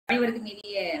அனைவருக்கும்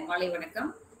இனிய மாலை வணக்கம்.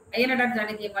 அய்யனார்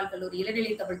ஜானகி அம்மாள் கல்லூரி இளநிலை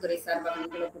தமிழ்துறை சார்பாக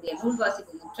நிகழக்கூடிய நூல்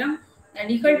வாசிப்பு முற்றம்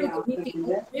நிகழ்வு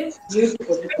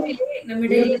 93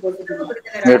 நம்மிடையே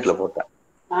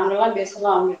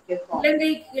இலங்கை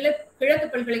கிழக்கு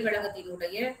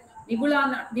பல்கலைக்கழகத்தினுடைய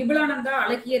விபுலானந்தா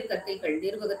அழகியர் கற்கைகள்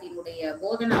நிர்வாகத்தினுடைய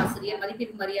போதனா ஆசிரியர்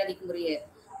மதிப்பிற்கு மரியாதைக்குரிய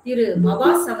திரு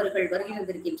மபாஸ் அவர்கள் வருகை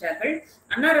தந்திருக்கின்றார்கள்.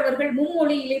 அன்னார் அவர்கள்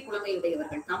மும்மொழியிலே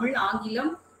புலமையுடையவர்கள். தமிழ்,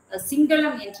 ஆங்கிலம்,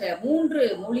 சிங்களம் என்ற 3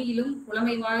 மொழியிலும்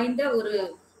புலமை வாய்ந்த ஒரு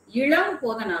இளம்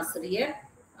போதனாசிரியர்.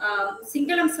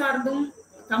 சிங்களம் சார்ந்தும்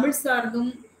தமிழ்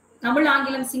சார்ந்தும் தமிழ்,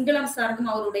 ஆங்கிலம், சிங்களம் சார்ந்தும்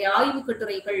அவருடைய ஆய்வு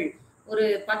கட்டுரைகள் ஒரு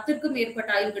 10க்கும்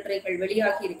மேற்பட்ட ஆய்வு கட்டுரைகள்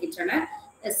வெளியாகி இருக்கின்றன.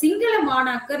 சிங்கள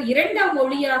மாணாக்கர் 2ஆம்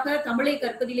மொழியாக தமிழை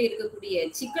கற்பதிலே இருக்கக்கூடிய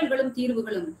சிக்கல்களும்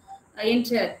தீர்வுகளும்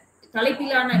என்ற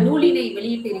தலைப்பிலான நூலினை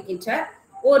வெளியிட்டு இருக்கின்றார்.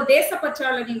 ஓர்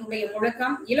தேசப்பற்றாளரினுடைய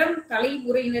முழக்கம் இளம்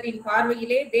தலைமுறையினரின்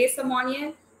பார்வையிலே தேசமானிய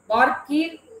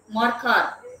பார்க்கீர் மார்க்கார்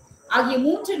ஆகிய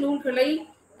 3 நூல்களை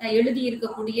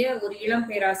எழுதியிருக்கக்கூடிய ஒரு இளம்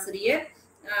பேராசிரியர்.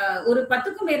 ஒரு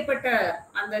 10க்கும் மேற்பட்ட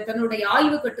அந்த தன்னுடைய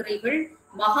ஆய்வு கட்டுரைகள்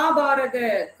மகாபாரத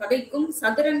கதைக்கும்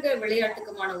சதுரங்க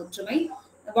விளையாட்டுக்குமான ஒற்றுமை,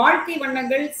 வாழ்க்கை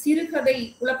வண்ணங்கள், சிறுகதை,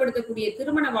 புலப்படுத்தக்கூடிய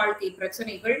திருமண வாழ்க்கை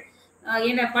பிரச்சனைகள்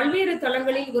என பல்வேறு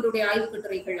தளங்களில் இவருடைய ஆய்வு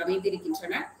கட்டுரைகள்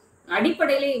அமைந்திருக்கின்றன.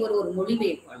 அடிப்படையிலே இவர் ஒரு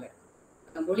மொழிபெயர்ப்பாளர்.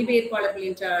 மொழிபெயர்ப்பாளர்கள்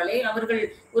என்றாலே அவர்கள்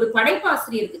ஒரு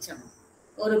படைப்பாசிரியருக்கு சமம்.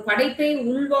 ஒரு படைப்பை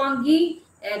உள்வாங்கி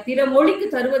பிற மொழிக்கு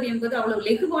தருவது என்பது அவ்வளவு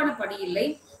லெகுவான பணி இல்லை.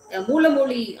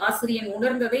 மூலமொழி ஆசிரியன்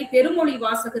உணர்ந்ததை பெருமொழி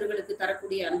வாசகர்களுக்கு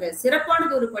தரக்கூடிய அந்த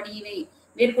சிறப்பானது ஒரு பணியினை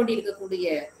மேற்கொண்டிருக்கக்கூடிய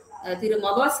திரு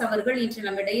மபாஸ் அவர்கள் இன்று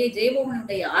நம்மிடையே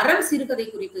ஜெயமோகனுடைய அறம் சிறுகதை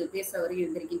குறித்து பேச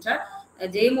வருகின்றிருக்கின்றார்.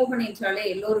 ஜெயமோகன் என்றாலே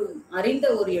எல்லோரும் அறிந்த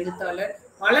ஒரு எழுத்தாளர்.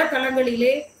 பல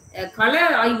தளங்களிலே கள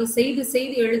ஆய்வு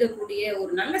செய்து எழுதக்கூடிய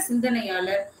ஒரு நல்ல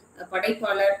சிந்தனையாளர்,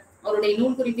 படைப்பாளர். அவருடைய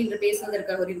நூல் குறித்து இன்று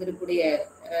பேசுவதற்காக இருந்திருக்கக்கூடிய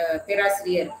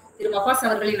பேராசிரியர் திரு மபாஸ்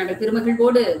அவர்களை நாங்கள்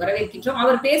பெருமகிழ்வோடு வரவேற்கின்றோம்.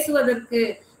 அவர்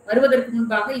வருவதற்கு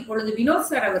முன்பாக இப்பொழுது வினோத்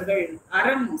சார் அவர்கள்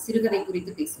அறம் சிறுகதை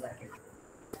குறித்து பேசுவார்கள்.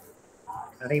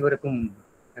 அனைவருக்கும்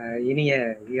இனிய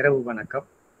இரவு வணக்கம்.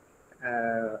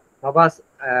 மபாஸ்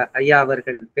ஐயா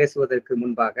அவர்கள் பேசுவதற்கு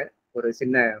முன்பாக ஒரு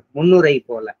சின்ன முன்னுரை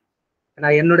போல,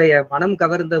 நான் என்னுடைய மனம்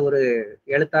கவர்ந்த ஒரு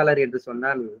எழுத்தாளர் என்று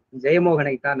சொன்னால்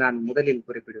ஜெயமோகனை தான் நான் முதலில்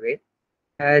குறிப்பிடுவேன்.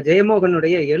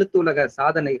 ஜெயமோகனுடைய எழுத்துலக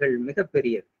சாதனைகள்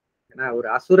மிகப்பெரியது. ஏன்னா ஒரு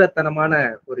அசுரத்தனமான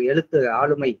ஒரு எழுத்து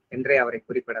ஆளுமை என்றே அவரை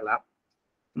குறிப்பிடலாம்.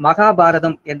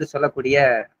 மகாபாரதம் என்று சொல்லக்கூடிய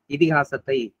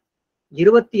இதிகாசத்தை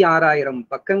 26,000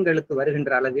 பக்கங்களுக்கு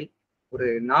வருகின்ற அளவில் ஒரு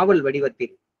நாவல்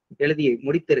வடிவத்தில் எழுதி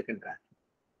முடித்திருக்கின்றார்.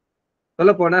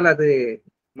 சொல்ல போனால் அது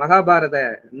மகாபாரத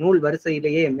நூல்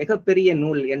வரிசையிலேயே மிகப்பெரிய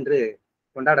நூல் என்று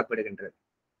கொண்டாடப்படுகின்றது.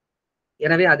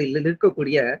 எனவே அதில்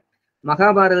இருக்கக்கூடிய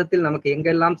மகாபாரதத்தில் நமக்கு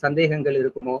எங்கெல்லாம் சந்தேகங்கள்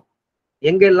இருக்குமோ,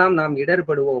 எங்கெல்லாம் நாம்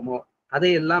இடர்படுவோமோ,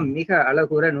 அதையெல்லாம் மிக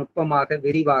அழகுற நுட்பமாக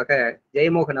விரிவாக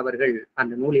ஜெயமோகன் அவர்கள்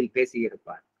அந்த நூலில்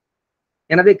பேசியிருப்பார்.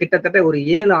 எனவே கிட்டத்தட்ட ஒரு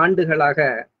 7 ஆண்டுகளாக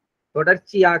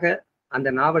தொடர்ச்சியாக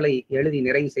அந்த நாவலை எழுதி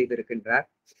நிறைவு செய்திருக்கின்றார்.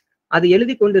 அது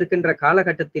எழுதி கொண்டிருக்கின்ற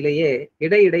காலகட்டத்திலேயே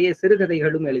இடையிடையே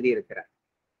சிறுகதைகளும் எழுதியிருக்கிறார்.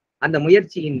 அந்த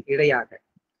முயற்சியின் இடையாக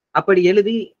அப்படி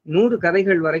எழுதி 100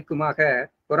 கதைகள் வரைக்குமாக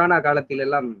கொரோனா காலத்தில்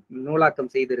எல்லாம் நூலாக்கம்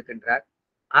செய்திருக்கின்றார்.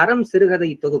 அறம் சிறுகதை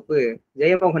தொகுப்பு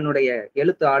ஜெயமோகனுடைய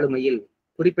எழுத்து ஆளுமையில்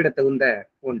குறிப்பிடத்தகுந்த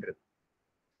ஒன்று.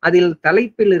 அதில்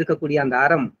தலைப்பில் இருக்கக்கூடிய அந்த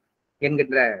அறம்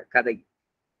என்கின்ற கதை,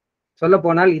 சொல்ல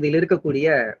போனால் இதில் இருக்கக்கூடிய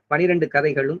 12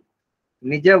 கதைகளும்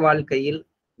நிஜ வாழ்க்கையில்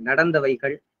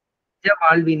நடந்தவைகள், நிஜ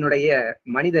வாழ்வினுடைய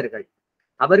மனிதர்கள்,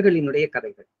 அவர்களினுடைய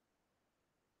கதைகள்.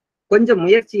 கொஞ்சம்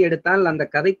முயற்சி எடுத்தால் அந்த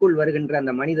கதைக்குள் வருகின்ற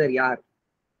அந்த மனிதர் யார்,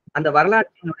 அந்த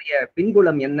வரலாற்றினுடைய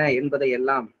பின்புலம் என்ன என்பதை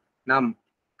எல்லாம் நாம்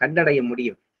கண்டடைய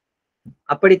முடியும்.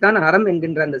 அப்படித்தான் அறம்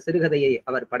என்கின்ற அந்த சிறுகதையை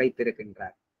அவர்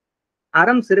படைத்திருக்கின்றார்.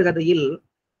 அறம் சிறுகதையில்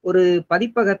ஒரு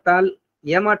பதிப்பகத்தால்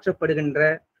ஏமாற்றப்படுகின்ற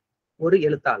ஒரு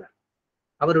எழுத்தாளர்,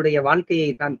 அவருடைய வாழ்க்கையை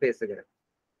தான் பேசுகிறது.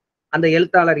 அந்த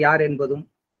எழுத்தாளர் யார் என்பதும்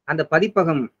அந்த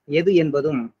பதிப்பகம் எது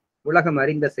என்பதும் உலகம்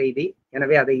அறிந்த செய்தி.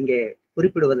 எனவே அதை இங்கே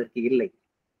குறிப்பிடுவதற்கு இல்லை.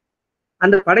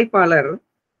 அந்த படைப்பாளர்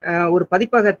ஒரு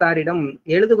பதிப்பகத்தாரிடம்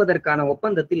எழுதுவதற்கான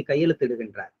ஒப்பந்தத்தில்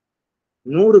கையெழுத்திடுகின்றார்.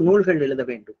 100 நூல்கள் எழுத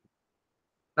வேண்டும்,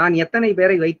 நான் எத்தனை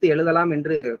பேரை வைத்து எழுதலாம்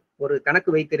என்று ஒரு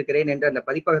கணக்கு வைத்திருக்கிறேன் என்று அந்த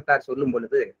பதிப்பகத்தார் சொல்லும்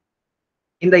பொழுது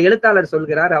இந்த எழுத்தாளர்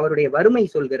சொல்கிறார், அவருடைய வறுமை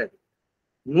சொல்கிறது,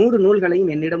 100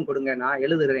 நூல்களையும் என்னிடம் கொடுங்க, நான்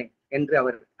எழுதுகிறேன் என்று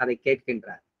அவர் அதை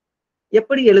கேட்கின்றார்.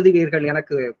 எப்படி எழுதுவீர்கள்,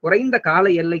 எனக்கு குறைந்த கால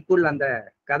எல்லைக்குள் அந்த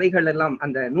கதைகள் எல்லாம்,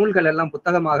 அந்த நூல்கள் எல்லாம்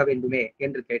புத்தகமாக வேண்டுமே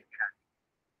என்று கேட்கிறார்.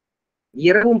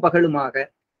 இரவும் பகலுமாக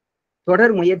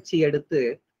தொடர் முயற்சி எடுத்து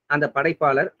அந்த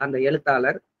படைப்பாளர், அந்த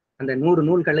எழுத்தாளர் அந்த 100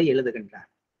 நூல்களை எழுதுகின்றார்.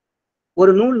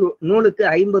 ஒரு நூலுக்கு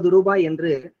 50 ரூபாய்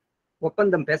என்று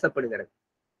ஒப்பந்தம் பேசப்படுகிறது.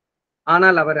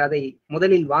 ஆனால் அவர் அதை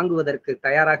முதலில் வாங்குவதற்கு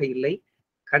தயாராக இல்லை.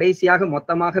 கடைசியாக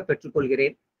மொத்தமாக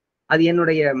பெற்றுக்கொள்கிறேன், அது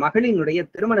என்னுடைய மகளினுடைய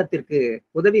திருமணத்திற்கு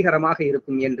உதவிகரமாக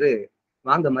இருக்கும் என்று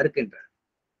வாங்க மறுக்கின்றார்.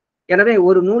 எனவே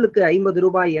ஒரு நூலுக்கு 50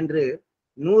 ரூபாய் என்று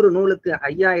 100 நூலுக்கு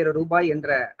 5000 ரூபாய் என்ற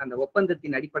அந்த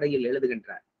ஒப்பந்தத்தின் அடிப்படையில்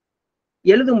எழுதுகின்றார்.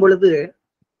 எழுதும் பொழுது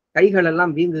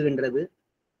கைகளெல்லாம் வீங்குகின்றது.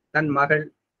 தன் மகள்,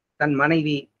 தன்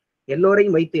மனைவி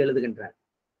எல்லோரையும் வைத்து எழுதுகின்றார்.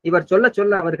 இவர் சொல்ல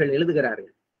சொல்ல அவர்கள்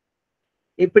எழுதுகிறார்கள்.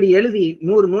 இப்படி எழுதி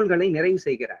 100 நூல்களை நிறைவு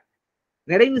செய்கிறார்.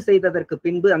 நிறைவு செய்ததற்கு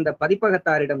பின்பு அந்த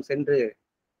பதிப்பகத்தாரிடம் சென்று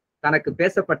தனக்கு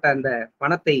பேசப்பட்ட அந்த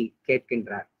பணத்தை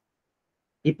கேட்கின்றார்.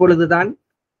 இப்பொழுதுதான்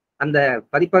அந்த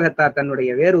பதிப்பகத்தார்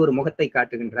தன்னுடைய வேறு ஒரு முகத்தை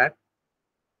காட்டுகின்றார்.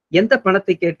 எந்த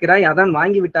பணத்தை கேட்கிறாய், அதான்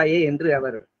வாங்கிவிட்டாயே என்று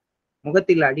அவர்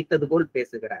முகத்தில் அடித்தது போல்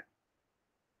பேசுகிறார்.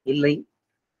 இல்லை,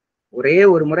 ஒரே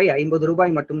ஒரு முறை 50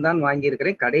 ரூபாய் மட்டும்தான்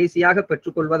வாங்கியிருக்கிறேன், கடைசியாக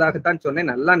பெற்றுக்கொள்வதாகத்தான்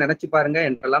சொன்னேன், நல்லா நினைச்சு பாருங்க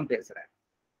என்றெல்லாம் பேசுறார்.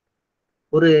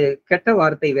 ஒரு கெட்ட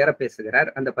வார்த்தை வேற பேசுகிறார்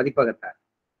அந்த பதிப்பகத்தார்.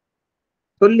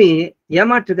 சொல்லி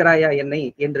ஏமாற்றுகிறாயா என்னை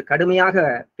என்று கடுமையாக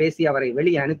பேசி அவரை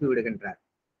வெளியே அனுப்பி விடுகின்றார்.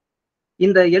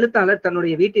 இந்த எழுத்தாளர்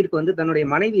தன்னுடைய வீட்டிற்கு வந்து தன்னுடைய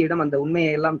மனைவியிடம் அந்த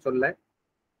உண்மையை எல்லாம் சொல்ல,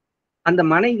 அந்த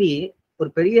மனைவி ஒரு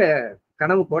பெரிய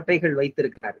கனவு கோட்டைகள்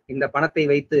வைத்திருக்கிறார் இந்த பணத்தை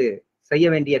வைத்து செய்ய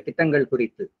வேண்டிய திட்டங்கள்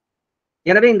குறித்து.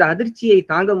 எனவே இந்த அதிர்ச்சியை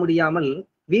தாங்க முடியாமல்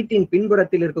வீட்டின்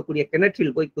பின்புறத்தில் இருக்கக்கூடிய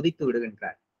கிணற்றில் போய் குதித்து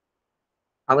விடுகின்றார்.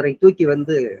 அவரை தூக்கி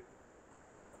வந்து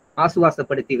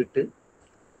ஆசுவாசப்படுத்தி விட்டு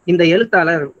இந்த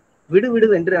எழுத்தாளர் விடு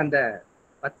என்று அந்த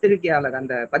பத்திரிகையாளர்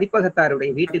அந்த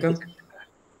பதிப்பகத்தாருடைய வீட்டிற்கு சென்றார்.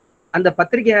 அந்த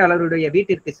பத்திரிகையாளருடைய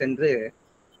வீட்டிற்கு சென்று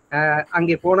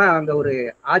அங்கே போனா அங்க ஒரு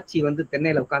ஆட்சி வந்து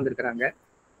தென்னையில உட்கார்ந்து இருக்கிறாங்க,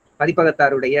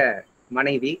 பதிப்பகத்தாருடைய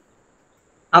மனைவி.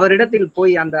 அவரிடத்தில்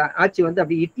போய் அந்த ஆட்சி வந்து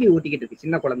அப்படி இட்லி ஊட்டிக்கிட்டு இருக்கு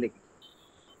சின்ன குழந்தைக்கு.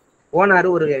 போனாரு,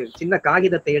 ஒரு சின்ன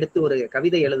காகிதத்தை எடுத்து ஒரு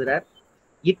கவிதை எழுதுறார்.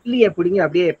 இட்லியை பிடிங்கி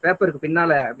அப்படியே பேப்பருக்கு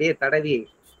பின்னால அப்படியே தடவி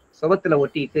சுவத்துல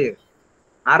ஒட்டிட்டு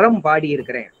அறம் பாடி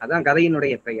இருக்கிறேன், அதான்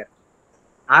கதையினுடைய பெயர்,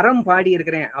 அறம் பாடி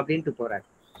இருக்கிறேன் அப்படின்ட்டு போறாரு.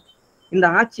 இந்த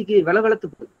ஆட்சிக்கு விளவெளத்து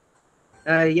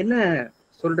என்ன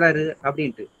சொல்றாரு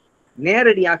அப்படின்ட்டு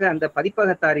நேரடியாக அந்த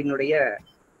பதிப்பகத்தாரினுடைய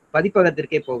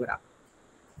பதிப்பகத்திற்கே போகிறார்.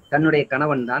 தன்னுடைய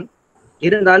கணவன் தான்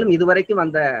இருந்தாலும் இதுவரைக்கும்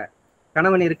அந்த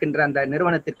கணவன் இருக்கின்ற அந்த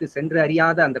நிறுவனத்திற்கு சென்று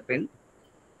அறியாத அந்த பெண்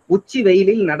உச்சி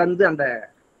வெயிலில் நடந்து அந்த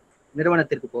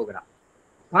நிறுவனத்திற்கு போகிறார்.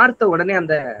 பார்த்த உடனே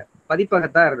அந்த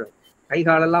பதிப்பகத்தார்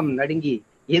கைகாலெல்லாம் நடுங்கி,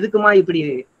 எதுக்குமா இப்படி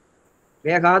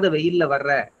வேகாத வெயில்ல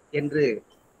வர்ற என்று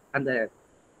அந்த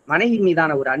மனைவி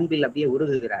மீதான ஒரு அன்பில் அப்படியே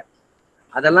உருகுகிறார்.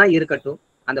 அதெல்லாம் இருக்கட்டும்,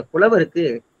 அந்த புலவருக்கு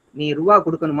நீ ரூபா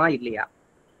கொடுக்கணுமா இல்லையா,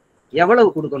 எவ்வளவு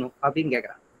கொடுக்கணும் அப்படின்னு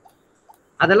கேட்கிறார்.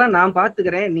 அதெல்லாம் நான்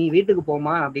பார்த்துக்கிறேன், நீ வீட்டுக்கு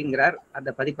போமா அப்படிங்கிறார் அந்த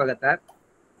பதிப்பகத்தார்.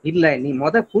 இல்ல, நீ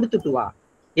கொடுத்துட்டு வா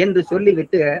என்று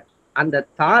சொல்லிவிட்டு அந்த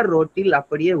தார் ரோட்டில்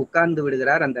அப்படியே உட்கார்ந்து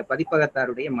விடுகிறார் அந்த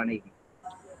பதிப்பகத்தாருடைய மனைவி.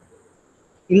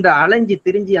 இந்த அலைஞ்சி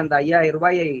திரிஞ்சி அந்த 5000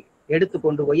 ரூபாயை எடுத்து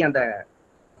கொண்டு போய் அந்த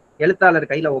எழுத்தாளர்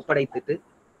கையில ஒப்படைத்துட்டு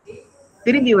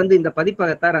திரும்பி வந்து இந்த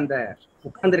பதிப்பகத்தார் அந்த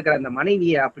உட்கார்ந்திருக்கிற அந்த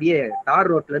மனைவியை அப்படியே தார்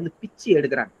ரோட்ல இருந்து பிச்சு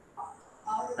எடுக்கிறாங்க.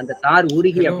 அந்த தார்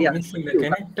உருகி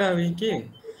அப்படியே.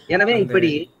 எனவே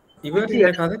இப்படி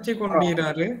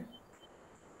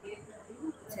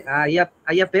ஐயா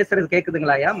ஐயா பேசுறது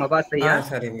கேக்குதுங்களா ஐயா? மபாஸ் ஐயா,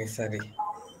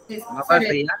 மபாஸ்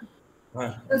ஐயா,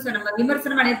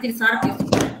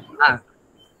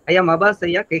 ஐயா மபாஸ்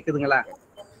ஐயா கேக்குதுங்களா?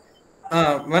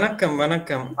 வணக்கம்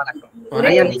வணக்கம் வணக்கம்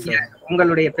ஐயா, நீங்க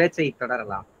உங்களுடைய பேச்சை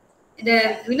தொடரலாம். இந்த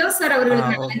வினோத் சார்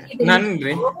அவர்களுக்கு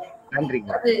நன்றி. நன்றி.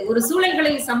 ஒரு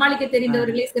சூழல்களை சமாளிக்க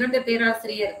தெரிந்தவர்களே சிறந்த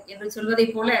பேராசிரியர் என்று சொல்வதை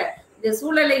போல இந்த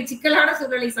சிக்கலான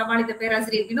சூழலை சமாளித்த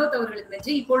பேராசிரியர் வினோத் அவர்களுக்கு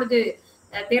நன்றி. இப்பொழுது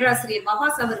பேராசிரியர்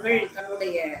மபாஸ் அவர்கள்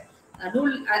தன்னுடைய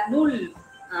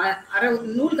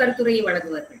நூல் கருத்துரையை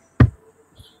வழங்குவார்கள்.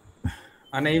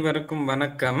 அனைவருக்கும்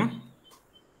வணக்கம்.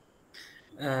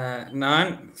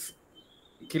 நான்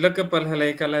கிழக்கு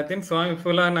பல்கலைக்கழகத்தின் சுவாமி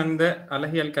புலானந்த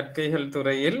அழகியல் கற்கைகள்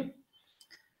துறையில்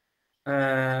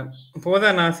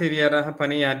போதனாசிரியராக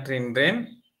பணியாற்றுகின்றேன்.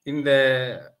 இந்த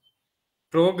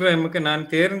புரோகிராமுக்கு நான்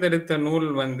தேர்ந்தெடுத்த நூல்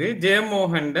வந்து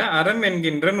ஜெயமோகன் அறம்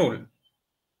என்கின்ற நூல்.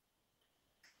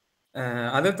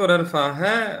 அது தொடர்பாக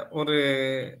ஒரு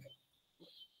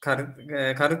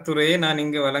கருத்துரையை நான்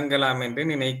இங்கு வழங்கலாம் என்று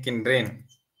நினைக்கின்றேன்.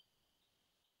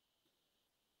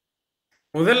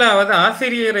 முதலாவது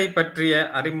ஆசிரியரை பற்றிய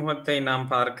அறிமுகத்தை நாம்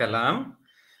பார்க்கலாம்.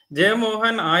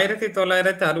 ஜெயமோகன்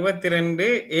 1962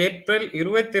 ஏப்ரல்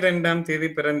 22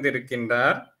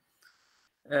 பிறந்திருக்கின்றார்.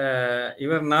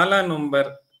 இவர் 4ஆம் நம்பர்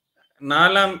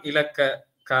 4ஆம்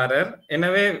இலக்கக்காரர்.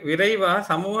 எனவே விரைவாக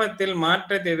சமூகத்தில்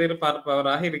மாற்றத்தை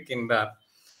எதிர்பார்ப்பவராக இருக்கின்றார்.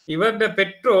 இவருடைய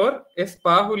பெற்றோர் எஸ்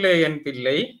பாகுலேயன்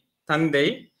பிள்ளை தந்தை,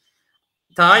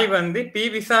 தாய் வந்து பி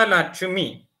விசாலாட்சுமி.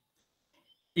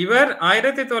 இவர்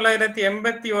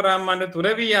 1981 ஆண்டு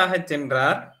துறவியாக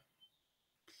சென்றார்.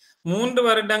 3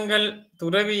 வருடங்கள்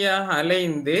துறவியாக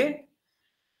அலைந்து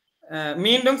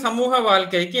மீண்டும் சமூக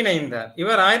வாழ்க்கைக்கு இணைந்தார்.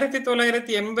 இவர்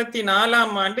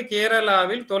 1984 ஆண்டு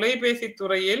கேரளாவில் தொலைபேசி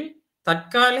துறையில்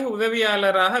தற்காலிக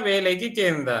உதவியாளராக வேலைக்கு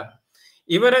சேர்ந்தார்.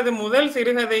 இவரது முதல்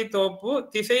சிறுகதை தொகுப்பு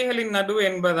திசைகளின் நடுவு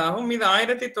என்பதாகவும் இது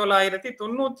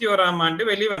 1991 ஆண்டு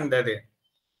வெளிவந்தது.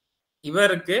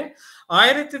 இவருக்கு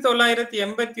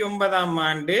 1989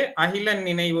 ஆண்டு அகிலன்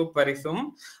நினைவு பரிசும்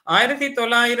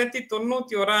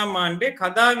 1991 ஆண்டு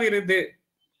கதா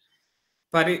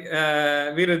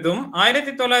விருதும்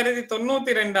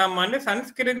 1992 ஆண்டு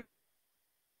சன்ஸ்கிருத்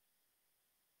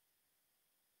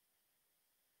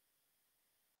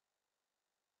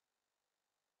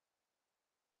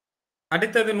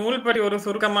அடுத்தது நூல்படி ஒரு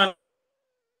சுருக்கமான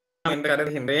என்று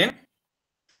கருதுகின்றேன்.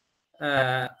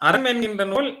 அறம் என்கின்ற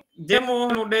நூல்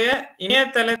ஜெயமோகனுடைய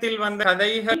இணையதளத்தில் வந்த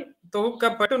கதைகள்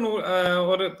தொகுக்கப்பட்டு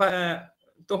ஒரு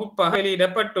தொகுப்பாக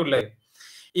வெளியிடப்பட்டுள்ளது.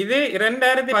 இது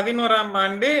 2011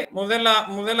 ஆண்டு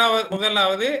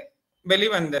முதலாவது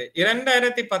வெளிவந்தது.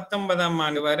 2019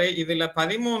 ஆண்டு வரை இதுல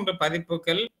 13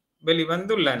 பதிப்புகள்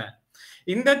வெளிவந்துள்ளன.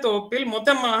 இந்த தொகுப்பில்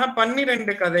மொத்தமாக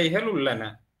 12 கதைகள் உள்ளன.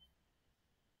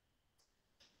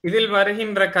 இதில்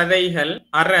வருகின்ற கதைகள்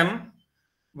அறம்,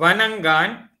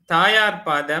 வனங்கான், தாயார்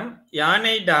பாதம்,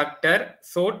 யானை டாக்டர்,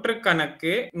 சோற்று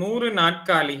கணக்கு, 100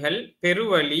 நாட்காலிகள்,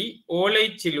 பெருவழி, ஓலை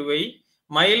சிலுவை,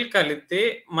 மயில் கழுத்து,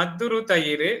 மத்துரு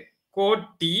தயிர்,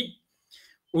 கோட்டி,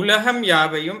 உலகம்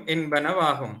யாவையும்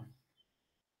என்பனவாகும்.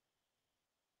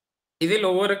 இதில்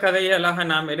ஒவ்வொரு கதைகளாக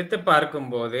நாம் எடுத்து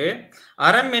பார்க்கும்போது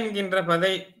அறம் என்கின்ற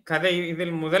கதை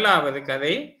இதில் முதலாவது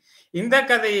கதை. இந்த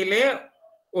கதையிலே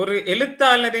ஒரு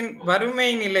எழுத்தாளரின் வறுமை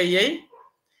நிலையை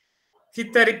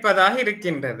சித்தரிப்பதாக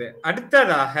இருக்கின்றது.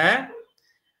 அடுத்ததாக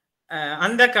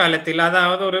அந்த காலத்தில்,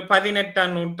 அதாவது ஒரு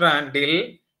 18ஆம் நூற்றாண்டில்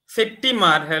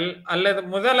செட்டிமார்கள் அல்லது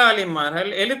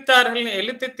முதலாளிமார்கள் எழுத்தாளர்களின்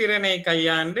எழுத்து திறனை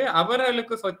கையாண்டு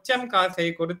அவர்களுக்கு சொச்சம் காசை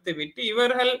கொடுத்து விட்டு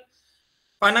இவர்கள்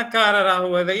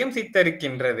பணக்காரராகுவதையும்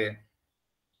சித்தரிக்கின்றது.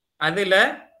 அதுல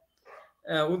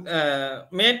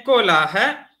மேற்கோளாக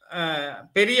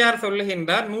பெரியார்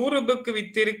சொல்லுகின்றார், 100 புக்கு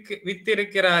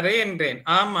வித்திருக்கிறாரே என்றேன்.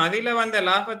 ஆம், அதுல வந்த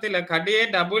லாபத்துல கடையே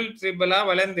டபுள் ட்ரிபிளா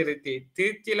வளர்ந்திருத்தி,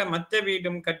 திருச்சியில மத்த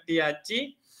வீடும் கட்டியாச்சு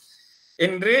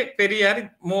என்று பெரியார்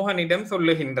மோகனிடம்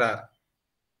சொல்லுகின்றார்.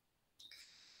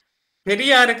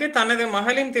 பெரியாருக்கு தனது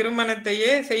மகளின்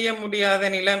திருமணத்தையே செய்ய முடியாத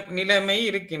நிலைமை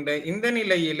இருக்கின்றது. இந்த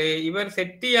நிலையிலே இவர்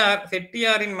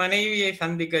செட்டியாரின் மனைவியை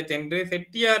சந்திக்க சென்று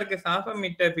செட்டியாருக்கு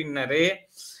சாபமிட்ட பின்னரே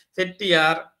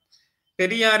செட்டியார்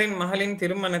பெரியாரின் மகளின்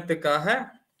திருமணத்துக்காக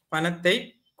பணத்தை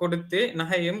கொடுத்து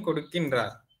நகையும்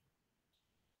கொடுக்கின்றார்.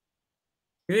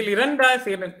 இதில்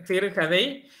 2வது சிறுகதை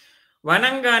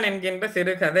வனங்கான் என்கின்ற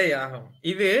சிறுகதை ஆகும்.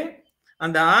 இது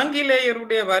அந்த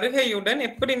ஆங்கிலேயருடைய வருகையுடன்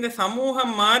எப்படி இந்த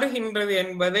சமூகம் மாறுகின்றது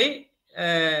என்பதை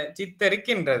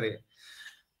சித்தரிக்கின்றது.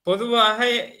 பொதுவாக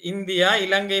இந்தியா,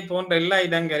 இலங்கை போன்ற எல்லா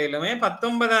இடங்களிலுமே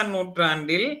 19ஆம்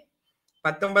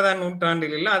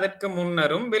நூற்றாண்டில் இல்ல, அதற்கு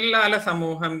முன்னரும் வெள்ளாள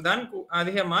சமூகம் தான்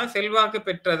அதிகமாக செல்வாக்கு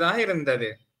பெற்றதாக இருந்தது.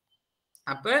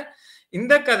 அப்ப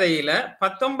இந்த கதையில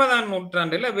 19ஆம்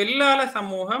நூற்றாண்டுல வெள்ளாள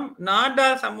சமூகம்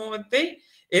நாடார் சமூகத்தை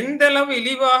எந்த அளவு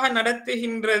இழிவாக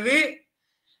நடத்துகின்றது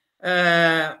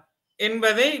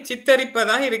என்பதை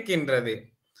சித்தரிப்பதாக இருக்கின்றது.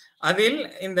 அதில்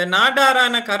இந்த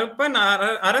நாடாரான கருப்பன்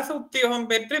அரசு உத்தியோகம்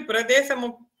பெற்று பிரதேச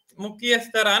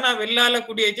முக்கியஸ்தரான வெள்ளாள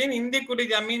குடியேற்றின் இந்தி குடி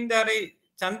ஜமீன்தாரை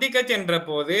சந்திக்க சென்ற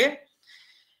போது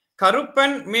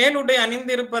கருப்பன் மேலுடை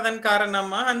அணிந்திருப்பதன்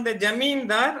காரணமாக அந்த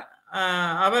ஜமீன்தார்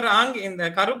அவர் இந்த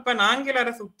கருப்பன் ஆங்கில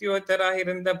அரசு உத்தியோகத்தராக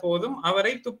இருந்த போதும்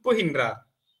அவரை துப்புகின்றார்.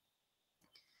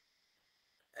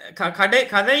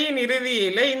 கதையின்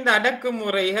இறுதியிலே இந்த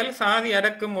அடக்குமுறைகள், சாதி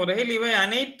அடக்குமுறைகள் இவை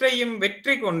அனைத்தையும்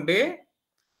வெற்றி கொண்டு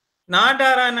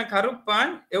நாடாரான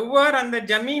கருப்பான் எவ்வாறு அந்த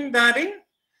ஜமீன்தாரின்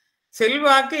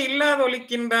செல்வாக்கு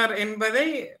இல்லாதொழிக்கின்றார் என்பதை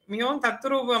மிகவும்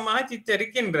தத்ரூபமாக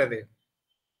சித்தரிக்கின்றது.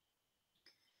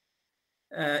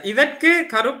 இதற்கு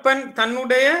கருப்பன்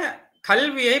தன்னுடைய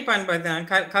கல்வியை பயன்படுத்தினான்.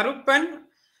 கருப்பன்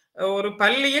ஒரு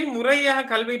பள்ளியில் முறையாக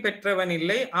கல்வி பெற்றவன்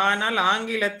இல்லை. ஆனால்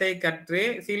ஆங்கிலத்தை கற்று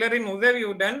சிலரின்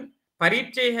உதவியுடன்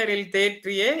பரீட்சைகளில்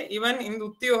தேற்றியே இவன் இந்த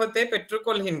உத்தியோகத்தை பெற்றுக்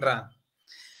கொள்கின்றான்.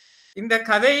 இந்த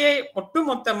கதையை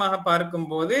ஒட்டுமொத்தமாக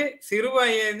பார்க்கும்போது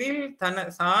சிறுவயதில்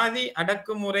சாதி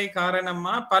அடக்குமுறை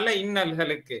காரணமா பல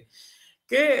இன்னல்களுக்கு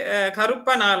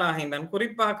கருப்பன் ஆளாகின்றான்.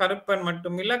 குறிப்பாக கருப்பன்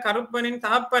மட்டுமில்ல, கருப்பனின்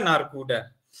தாப்பனார் கூட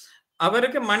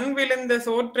அவருக்கு மண் விழுந்த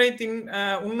சோற்றை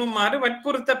உண்ணுமாறு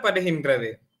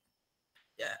வற்புறுத்தப்படுகின்றது.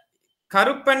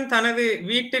 கருப்பன் தனது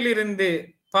வீட்டிலிருந்து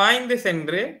பாய்ந்து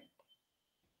சென்று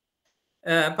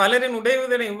பலரின்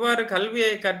உதவியுடன் இவ்வாறு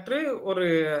கல்வியை கற்று ஒரு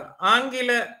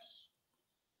ஆங்கில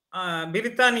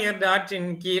பிரித்தானியர் ஆட்சியின்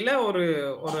கீழே ஒரு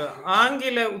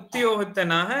ஆங்கில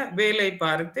உத்தியோகத்தனாக வேலை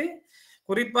பார்த்து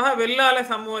குறிப்பாக வெள்ளாள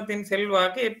சமூகத்தின்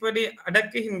செல்வாக்கு எப்படி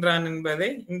அடக்குகின்றான் என்பதை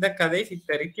இந்த கதை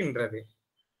சித்தரிக்கின்றது.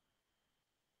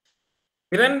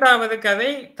 இரண்டாவது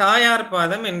கதை தாயார்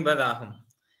பாதம் என்பதாகும்.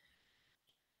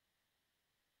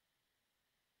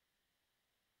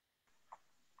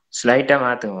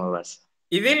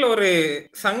 இதில் ஒரு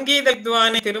சங்கீத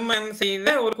வித்வானை திருமணம் செய்த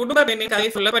ஒரு குடும்ப பெண்ணின் கதை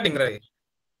சொல்லப்படுகிறது.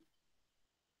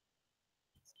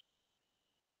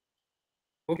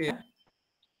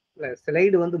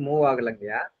 ஸ்லைடு வந்து மூவ்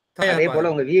ஆகலங்கயா, அதே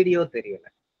போல உங்க வீடியோ தெரியல.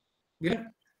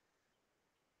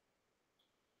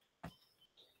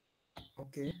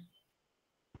 ஓகே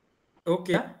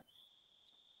ஓகே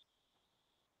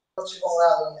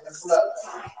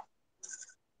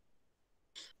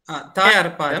தாயார்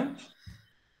பாதம்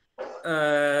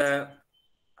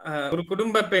ஒரு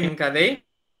குடும்ப பெண் கதை.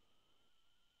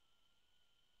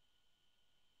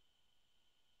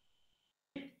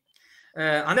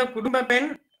 அந்த குடும்ப பெண்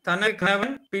தனது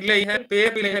கணவன், பிள்ளைகள்,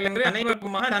 பேரப்பிள்ளைகள் என்று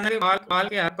அனைவருக்குமாக தனது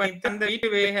வாழ்க்கையை அர்ப்பணித்து அந்த வீட்டு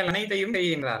வேலைகள் அனைத்தையும்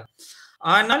செய்கின்றார்.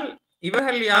 ஆனால்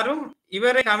இவர்கள் யாரும்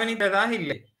இவரை கவனித்ததாக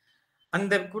இல்லை.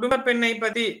 அந்த குடும்ப பெண்ணை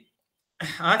பற்றி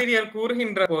ஆசிரியர்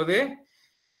கூறுகின்ற போது,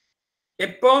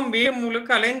 எப்பவும் வீடு முழுக்க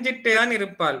அலைஞ்சிட்டே தான்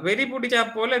இருப்பாள். வெறி பிடிச்சா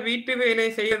போல வீட்டு வேலை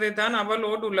செய்வது தான்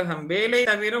அவளோடு உலகம், வேலை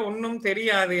தவிர ஒன்றும்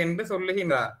தெரியாது என்று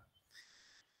சொல்லுகின்றார்.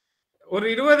 ஒரு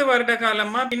 20 வருட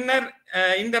காலமா பின்னர்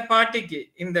இந்த பாட்டிக்கு,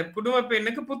 இந்த குடும்ப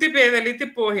பெண்ணுக்கு புத்தி பேதலித்து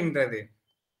போகின்றது.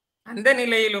 அந்த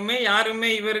நிலையிலுமே யாருமே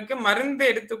இவருக்கு மருந்து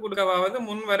எடுத்து கொடுக்கவாவது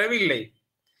முன்வரவில்லை.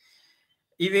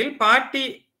 இதில் பாட்டி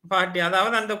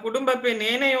அதாவது அந்த குடும்ப பெண்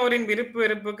ஏனையோரின் விருப்பு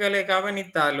வெறுப்புகளை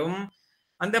கவனித்தாலும்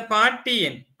அந்த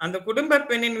பாட்டியின், அந்த குடும்ப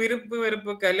பெண்ணின் விருப்பு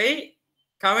வெறுப்புகளை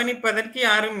கவனிப்பதற்கு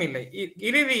யாரும் இல்லை.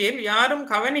 இறுதியில் யாரும்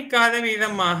கவனிக்காத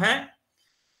விதமாக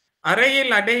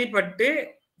அறையில் அடைபட்டு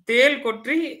தேல்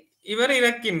கொற்றி இவர்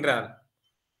இறக்கின்றார்.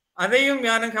 அதையும்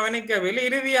யாரும் கவனிக்கவில்லை.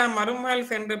 இறுதியா மறுநாள்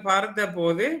சென்று பார்த்த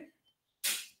போது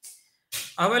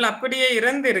அவள் அப்படியே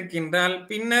இறந்து இருக்கின்றாள்.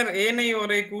 பின்னர்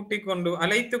ஏனையோரை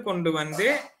அழைத்து கொண்டு வந்து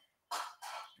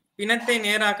பிணத்தை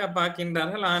நேராக்க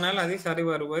பார்க்கின்றார்கள். ஆனால் அது சரி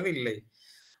வருவதில்லை.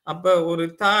 அப்ப ஒரு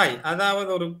தாய்,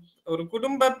 அதாவது ஒரு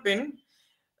குடும்ப பெண்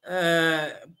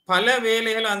பல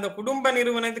வேலைகள், அந்த குடும்ப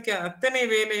நிறுவனத்துக்கு அத்தனை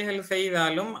வேலைகள்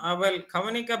செய்தாலும் அவள்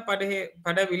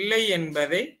கவனிக்கப்படவில்லை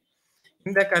என்பதை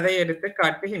இந்த கதை எடுத்து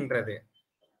காட்டுகின்றது.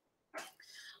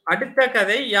 அடுத்த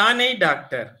கதை யானை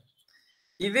டாக்டர்.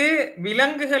 இது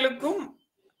விலங்குகளுக்கும்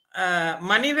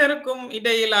மனிதருக்கும்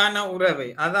இடையிலான உறவை,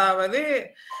 அதாவது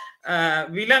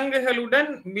விலங்கு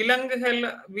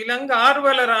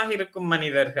ஆர்வலராக இருக்கும்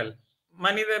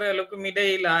மனிதர்களுக்கும்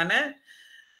இடையிலான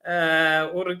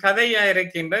ஒரு கதையா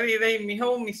இருக்கின்றது. இதை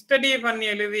மிகவும் ஸ்டடி பண்ணி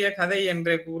எழுதிய கதை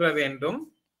என்று கூற வேண்டும்.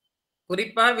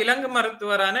 குறிப்பா விலங்கு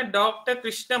மருத்துவரான டாக்டர்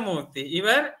கிருஷ்ணமூர்த்தி,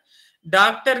 இவர்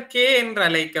டாக்டர் கே என்று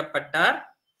அழைக்கப்பட்டார்.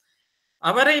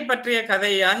 அவரை பற்றிய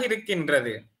கதையாக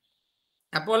இருக்கின்றது.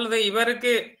 அப்பொழுது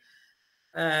இவருக்கு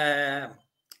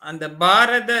அந்த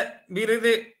பாரத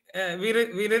விருதை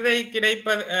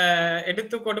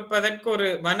எடுத்து கொடுப்பதற்கு ஒரு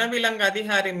வனவிலங்கு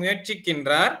அதிகாரி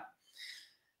முயற்சிக்கின்றார்.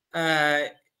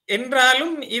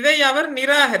 என்றாலும் இதை அவர்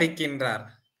நிராகரிக்கின்றார்.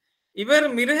 இவர்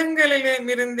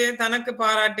மிருகங்களிலிருந்தே தனக்கு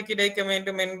பாராட்டு கிடைக்க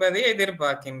வேண்டும் என்பதை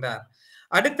எதிர்பார்க்கின்றார்.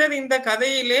 அடுத்தது இந்த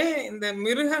கதையிலே இந்த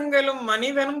மிருகங்களும்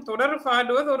மனிதனும்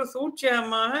தொடர்பாடுவது ஒரு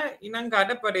சூட்சமாக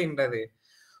இனங்காட்டப்படுகின்றது.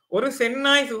 ஒரு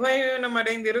செந்நாய் சுகவீனம்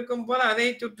அடைந்து இருக்கும் போது அதை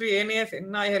சுற்றி ஏனைய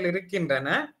செந்நாய்கள் இருக்கின்றன.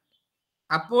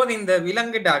 அப்போது இந்த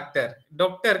விலங்கு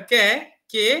டாக்டர்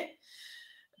கே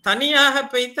தனியாக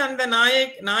வைத்து அந்த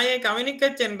நாயை கவனிக்க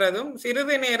சென்றதும்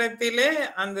சிறிது நேரத்திலே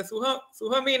அந்த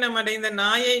சுகவீனம் அடைந்த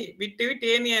நாயை விட்டுவிட்டு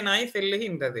ஏனைய நாய்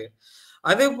செல்லுகின்றது.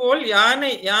 அதுபோல்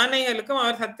யானைகளுக்கும்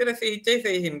அவர் சத்திர சிகிச்சை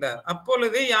செய்கின்றார்.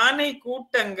 அப்பொழுது யானை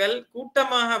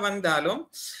கூட்டமாக வந்தாலும்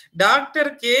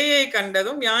டாக்டர் கேயை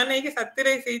கண்டதும் யானைக்கு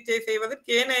சத்திர சிகிச்சை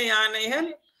செய்வதற்கு ஏனைய யானைகள்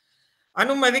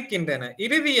அனுமதிக்கின்றன.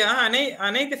 இறுதியாக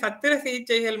அனைத்து சத்திர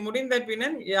சிகிச்சைகள் முடிந்த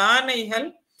பின்னர் யானைகள்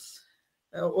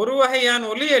ஒரு வகையான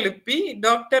ஒலி எழுப்பி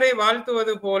டாக்டரை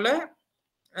வாழ்த்துவது போல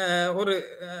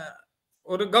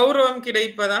ஒரு கௌரவம்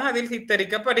கிடைப்பதாக அதில்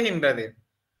சித்தரிக்கப்படுகின்றது.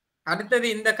 அடுத்தது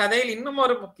இந்த கதையில் இன்னும்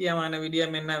ஒரு முக்கியமான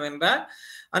விடயம் என்னவென்றால்,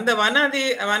 அந்த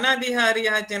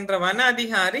வனாதிகாரியாக சென்ற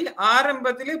வனாதிகாரி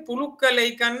ஆரம்பத்திலே புழுக்களை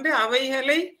கண்டு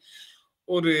அவைகளை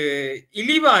ஒரு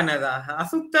இழிவானதாக,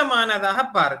 அசுத்தமானதாக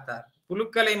பார்த்தார்.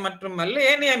 புழுக்களை மட்டுமல்ல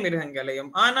ஏனைய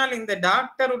மிருகங்களையும். ஆனால் இந்த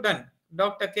டாக்டர்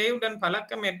கேவுடன்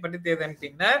பழக்கம் ஏற்படுத்தியதன்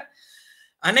பின்னர்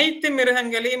அனைத்து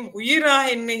மிருகங்களையும் உயிராக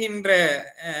எண்ணுகின்ற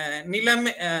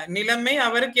நிலைமை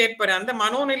அவருக்கு ஏற்பட, அந்த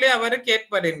மனோநிலை அவருக்கு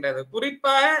ஏற்படுகின்றது.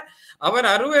 குறிப்பாக அவர்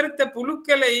அருவருத்த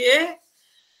புழுக்களையே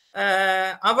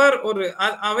அவர்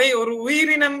அவை ஒரு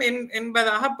உயிரினம்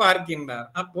என்பதாக பார்க்கின்றார்.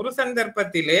 ஒரு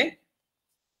சந்தர்ப்பத்திலே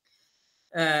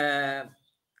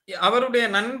அவருடைய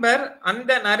நண்பர்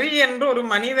அந்த நரி என்று ஒரு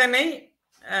மனிதனை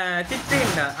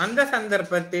திட்டுகின்றார். அந்த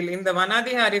சந்தர்ப்பத்தில் இந்த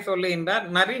வனாதிகாரி சொல்லுகின்றார்,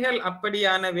 நரிகள்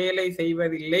அப்படியான வேலை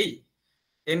செய்வதில்லை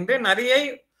என்று நரியை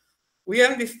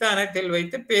உயர்ந்த ஸ்தானத்தில்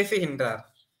வைத்து பேசுகின்றார்.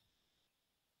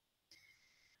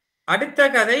 அடுத்த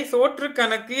கதை சோற்று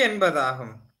கணக்கு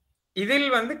என்பதாகும். இதில்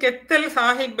கெத்தல்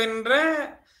சாஹிப் என்ற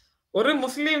ஒரு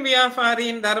முஸ்லிம்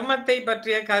வியாபாரியின் தர்மத்தை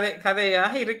பற்றிய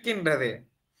கதையாக இருக்கின்றது.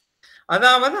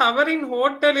 அதாவது அவரின்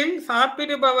ஹோட்டலில்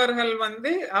சாப்பிடுபவர்கள்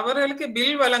அவர்களுக்கு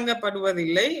பில்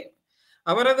வழங்கப்படுவதில்லை.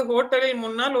 அவரது ஹோட்டலில்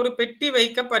முன்னால் ஒரு பெட்டி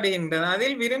வைக்கப்படுகின்றது.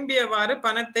 அதில் விரும்பியவாறு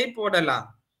பணத்தை போடலாம்.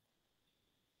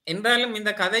 என்றாலும்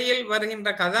இந்த கதையில்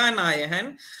வருகின்ற கதாநாயகன்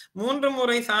 3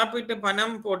 முறை சாப்பிட்டு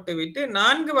பணம் போட்டுவிட்டு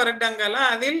 4 வருடங்களா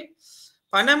அதில்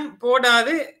பணம்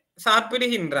போடாது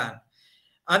சாப்பிடுகின்றான்.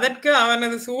 அதற்கு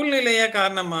அவனது சூழ்நிலைய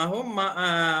காரணமாகவும்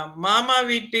மாமா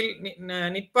வீட்டில்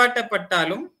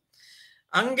நிப்பாட்டப்பட்டாலும்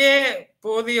அங்கே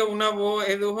போதிய உணவோ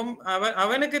எதுவும்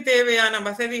அவனுக்கு தேவையான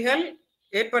வசதிகள்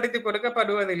ஏற்படுத்தி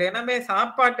கொடுக்கப்படுவதில்லை. எனவே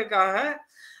சாப்பாட்டுக்காக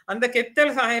அந்த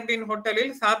கெத்தல் சாஹிப்பின்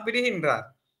ஹோட்டலில் சாப்பிடுகின்றார்.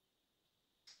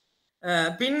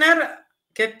 பின்னர்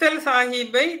கெத்தல்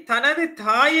சாஹிப்பை தனது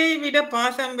தாயை விட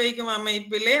பாசம் வைக்கும்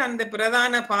அமைப்பிலே அந்த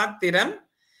பிரதான பாத்திரம்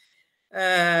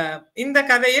இந்த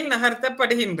கதையில்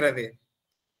நகர்த்தப்படுகின்றது.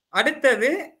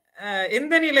 அடுத்தது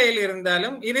எந்த நிலையில்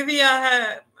இருந்தாலும் இறுதியாக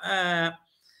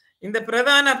இந்த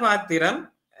பிரதான பாத்திரம்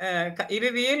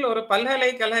இறுதியில் ஒரு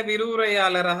பல்கலைக்கழக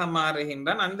விரிவுரையாளராக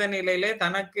மாறுகின்றான். அந்த நிலையிலே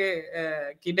தனக்கு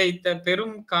கிடைத்த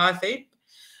பெரும் காசை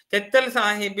கெத்தல்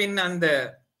சாஹிப்பின் அந்த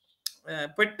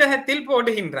பெட்டகத்தில்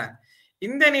போடுகின்றான்.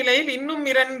 இந்த நிலையில் இன்னும்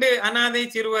 2 அனாதை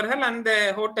சிறுவர்கள் அந்த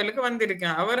ஹோட்டலுக்கு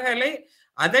வந்திருக்காங்க. அவர்களை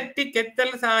அதட்டி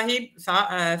கெத்தல் சாஹிப்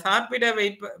சாப்பிட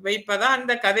வைப்பதா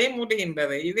அந்த கதை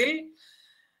முடிகின்றது. இதில்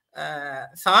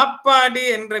சாப்பாடு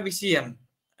என்ற விஷயம்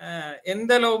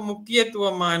எந்த அளவு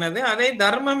முக்கியத்துவமானது, அதை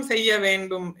தர்மம் செய்ய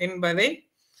வேண்டும் என்பதை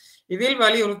இதில்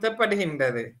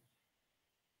வலியுறுத்தப்படுகின்றது.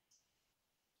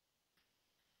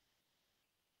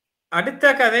 அடுத்த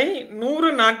கதை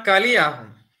 100 நாட்காலி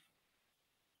ஆகும்.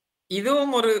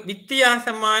 இதுவும் ஒரு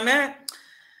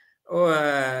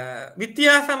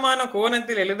வித்தியாசமான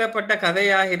கோணத்தில் எழுதப்பட்ட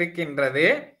கதையாக இருக்கின்றது.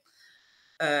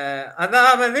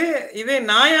 அதாவது இது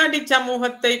நாயாடி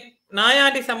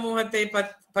சமூகத்தை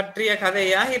பற்றிய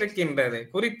கதையாக இருக்கின்றது.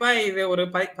 குறிப்பா இது ஒரு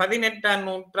 18ஆம்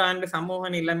நூற்றாண்டு சமூக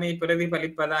நிலைமை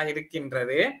பிரதிபலிப்பதாக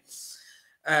இருக்கின்றது.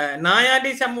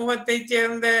 நாயாடி சமூகத்தை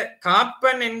சேர்ந்த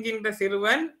காப்பன் என்கின்ற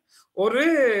சிறுவன் ஒரு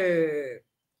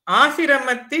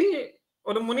ஆசிரமத்தில்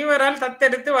ஒரு முனிவரால்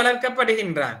தத்தெடுத்து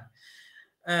வளர்க்கப்படுகின்றான்.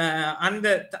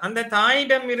 அந்த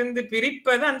தாயிடம் இருந்து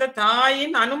பிரிப்பது அந்த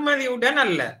தாயின் அனுமதியுடன்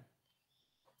அல்ல.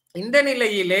 இந்த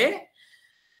நிலையிலே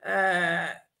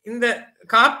இந்த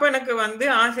காப்பனுக்கு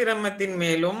ஆசிரமத்தின்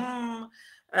மேலும்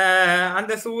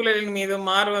அந்த சூழலின் மீதும்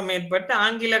ஆர்வம் ஏற்பட்டு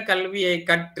ஆங்கில கல்வியை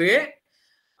கற்று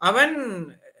அவன்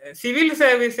சிவில்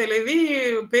சர்வீஸ் எழுதி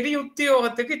பெரிய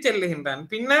உத்தியோகத்துக்கு செல்லுகின்றான்.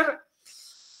 பின்னர்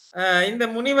இந்த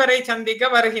முனிவரை சந்திக்க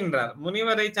வருகின்றார்.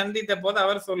 முனிவரை சந்தித்த போது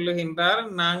அவர் சொல்லுகின்றார்,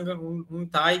 நாங்கள் உன்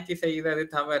தாய்க்கு செய்தது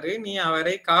தவறு, நீ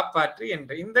அவரை காப்பாற்று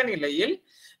என்று. இந்த நிலையில்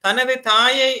தனது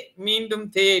தாயை மீண்டும்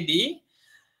தேடி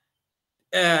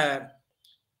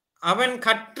அவன்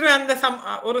கற்று அந்த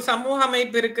ஒரு சமூக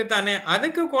அமைப்பு இருக்கு தானே,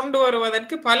 அதுக்கு கொண்டு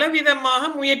வருவதற்கு பலவிதமாக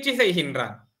முயற்சி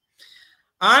செய்கின்றான்.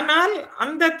 ஆனால்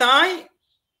அந்த தாய்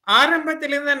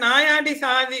ஆரம்பத்தில் இருந்த நாயாடி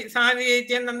சாதியை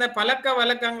சேர்ந்த அந்த பழக்க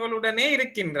வழக்கங்களுடனே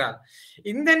இருக்கின்றார்.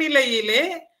 இந்த நிலையிலே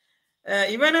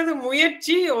இவனது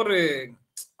முயற்சி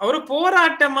ஒரு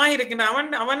போராட்டமா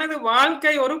இருக்கின்றான். அவனது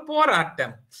வாழ்க்கை ஒரு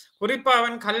போராட்டம். குறிப்பா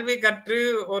அவன் கல்வி கற்று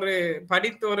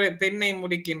படித்து ஒரு பெண்ணை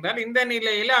முடிக்கின்றார். இந்த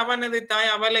நிலையில அவனது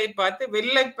தாய் அவளை பார்த்து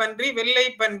வெள்ளை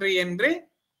பன்றி என்று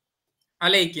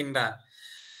அழைக்கின்றார்.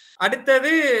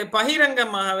 அடுத்தது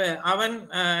பகிரங்கமாக அவன்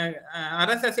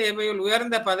அரச சேவையில்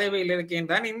உயர்ந்த பதவியில்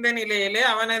இருக்கின்றான். இந்த நிலையிலே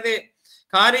அவனது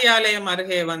காரியாலயம்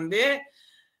அருகே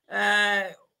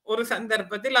ஒரு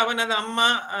சந்தர்ப்பத்தில் அவனது அம்மா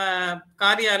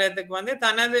காரியாலயத்துக்கு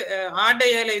தனது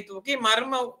ஆடைகளை தூக்கி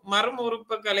மர்ம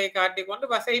உறுப்புகளை காட்டிக்கொண்டு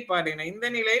வசைப்பாடின. இந்த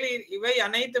நிலையில் இவை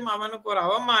அனைத்தும் அவனுக்கு ஒரு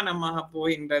அவமானமாக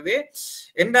போகின்றது.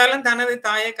 என்றாலும் தனது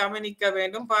தாயை கவனிக்க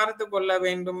வேண்டும், பார்த்து கொள்ள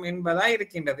வேண்டும் என்பதா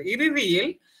இருக்கின்றது.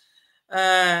 இறுதியில்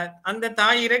அந்த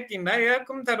தாய் இறக்கின்றார்.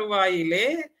 இறக்கும் தருவாயிலே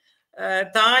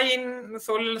தாயின்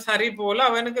சொல் சரி போல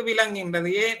அவனுக்கு விளங்குகின்றது.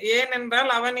 ஏனென்றால்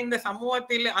அவன் இந்த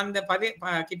சமூகத்தில் அந்த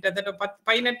கிட்டத்தட்ட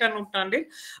 18ஆம் நூற்றாண்டில்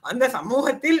அந்த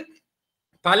சமூகத்தில்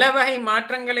பல வகை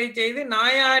மாற்றங்களை செய்து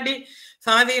நாயாடி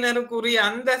சாதியினருக்குரிய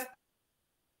அந்த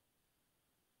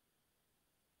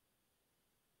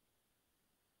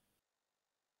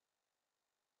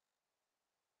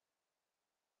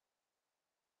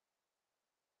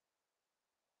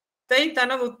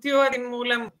தனது உத்தியோகத்தின்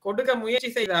மூலம் கொடுக்க முயற்சி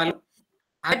செய்தாலும்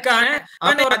அதற்கான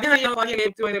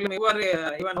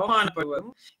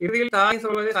இறுதியில் தாய்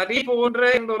சொல்வது சரி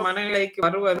போன்ற என்ற ஒரு மனநிலைக்கு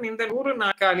வருவதும் இந்த 100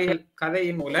 நாற்காலிகள்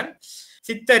கதையின் மூலம்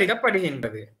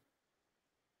சித்தரிக்கப்படுகின்றது.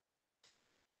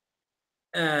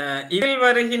 இதில்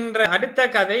வருகின்ற அடுத்த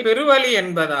கதை பெருவழி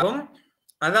என்பதாகும்.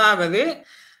 அதாவது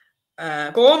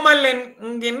கோமல்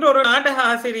என்கின்ற ஒரு நாடக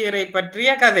ஆசிரியரை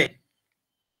பற்றிய கதை.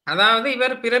 அதாவது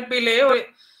இவர் பிறப்பிலே ஒரு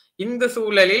இந்து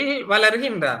சூழலில்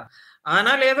வளர்கின்றார்.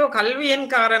 ஆனால் ஏதோ கல்வியின்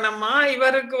காரணமா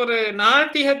இவருக்கு ஒரு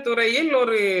நாட்டிய துறையில்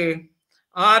ஒரு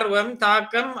ஆர்வம்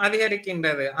தாக்கம்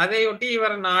அதிகரிக்கின்றது. அதையொட்டி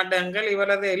இவர் நாடகங்கள்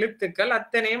இவரது எழுத்துக்கள்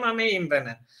அத்தனையும்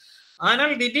அமைகின்றன.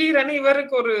 ஆனால் திடீரென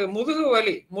இவருக்கு ஒரு முதுகு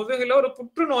வலி, முதுகில ஒரு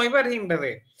புற்றுநோய்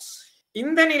வருகின்றது.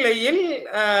 இந்த நிலையில்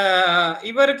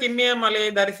இவருக்கு இமயமலையை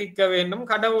தரிசிக்க வேண்டும்,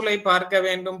 கடவுளை பார்க்க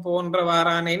வேண்டும்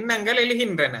போன்றவாறான எண்ணங்கள்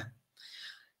எழுகின்றன.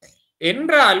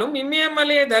 என்றாலும்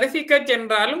இமயமலையை தரிசிக்க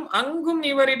சென்றாலும் அங்கும்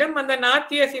இவரிடம் அந்த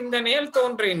நாத்திய சிந்தனையில்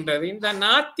தோன்றுகின்றது. இந்த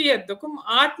நாத்தியத்துக்கும்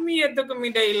ஆத்மீயத்துக்கும்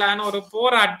இடையிலான ஒரு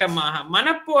போராட்டமாக,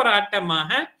 மனப்போராட்டமாக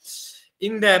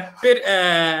இந்த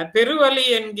பெருவழி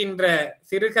என்கின்ற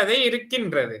சிறுகதை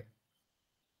இருக்கின்றது.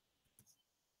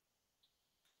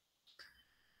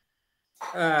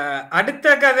 அடுத்த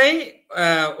கதை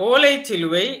ஓலை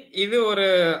சிலுவை. இது ஒரு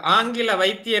ஆங்கில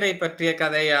வைத்தியரை பற்றிய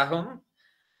கதையாகும்.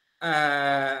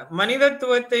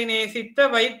 மனிதத்துவத்தை நேசித்த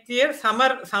வைத்தியர்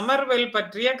சமர்வெல்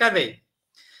பற்றிய கதை.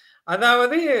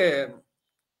 அதாவது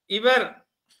இவர்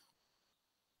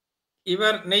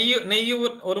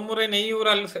நெய்யூர் ஒரு முறை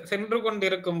நெய்யூரால் சென்று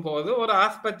கொண்டிருக்கும் போது ஒரு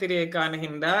ஆஸ்பத்திரியை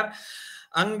காணுகின்றார்.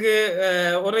 அங்கு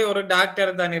ஒரு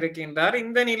டாக்டர் தான் இருக்கின்றார்.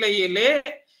 இந்த நிலையிலே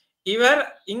இவர்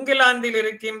இங்கிலாந்தில்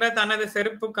இருக்கின்ற தனது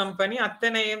செருப்பு கம்பெனி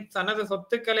அத்தனையும், தனது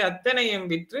சொத்துக்களை அத்தனையும்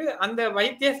விற்று அந்த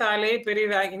வைத்தியசாலையை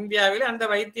இந்தியாவில் அந்த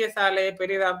வைத்தியசாலையை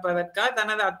பெரிதாப்பதற்காக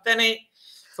தனது அத்தனை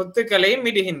சொத்துக்களையும்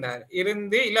விடுகின்றார்.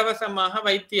 இருந்து இலவசமாக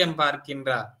வைத்தியம்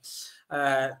பார்க்கின்றார்.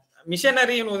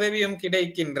 மிஷனரியின் உதவியும்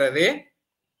கிடைக்கின்றது.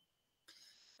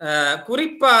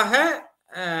 குறிப்பாக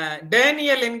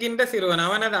டேனியல் என்கின்ற சிறுவன்,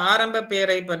 அவனது ஆரம்ப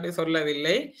பெயரை பற்றி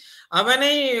சொல்லவில்லை,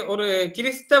 அவனை ஒரு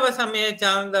கிறிஸ்தவ சமய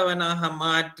சார்ந்தவனாக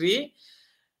மாற்றி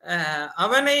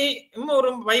அவனை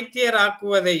ஒரு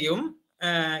வைத்தியராக்குவதையும்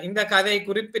இந்த கதை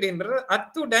குறிப்பிடுகின்றது.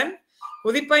 அத்துடன்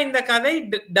குறிப்பா இந்த கதை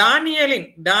டானியலின்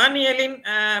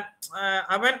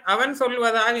அவன்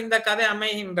சொல்வதாக இந்த கதை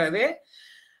அமைகின்றது.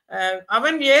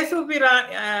 அவன் இயேசுபிரான்,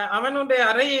 அவனுடைய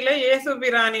அறையிலே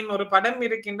இயேசுபிரானின் ஒரு படம்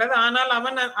இருக்கின்றது. ஆனால்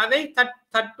அவன் அதை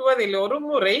தட்டுவதில்லை. ஒரு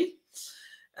முறை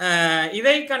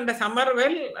இதை கண்ட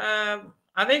சமர்வெல்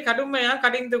அதை கடுமையா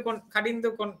கடிந்து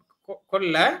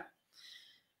கொள்ள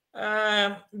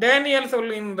டேனியல்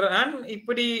சொல்கின்றான்,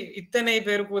 இப்படி இத்தனை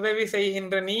பேருக்கு உதவி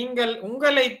செய்கின்ற நீங்கள்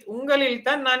உங்களில்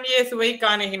தான் நான் இயேசுவை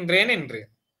காணுகின்றேன் என்று.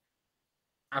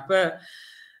 அப்ப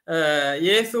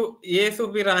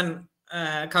இயேசுபிரான்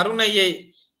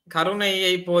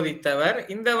கருணையை போதித்தவர்.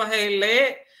 இந்த வகையிலே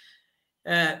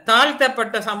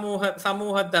தாழ்த்தப்பட்ட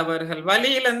சமூகத்தவர்கள்,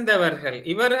 வழி இழந்தவர்கள்,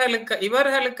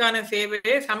 இவர்களுக்கான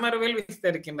சேவையை சமர்வெல்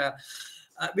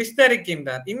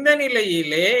விஸ்தரிக்கின்றார். இந்த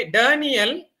நிலையிலே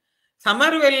டேனியல்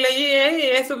சமர்வெல்லையே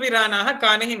இயேசுபிரானாக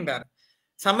காணுகின்றார்.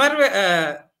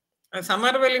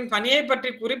 சமர்வெலின் பணியை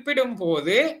பற்றி குறிப்பிடும்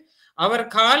போது அவர்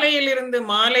காலையில் இருந்து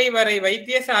மாலை வரை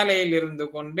வைத்தியசாலையில் இருந்து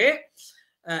கொண்டு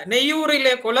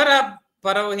நெய்யூரிலே கொலரா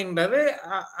பரவுகின்றது,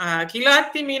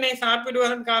 கிலாத்தி மீனை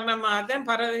சாப்பிடுவதன் காரணமாக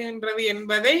பரவுகின்றது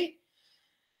என்பதை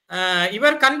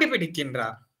இவர்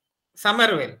கண்டுபிடிக்கின்றார்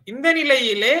சமர்வெல். இந்த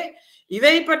நிலையிலே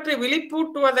இதை பற்றி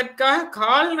விழிப்பூட்டுவதற்காக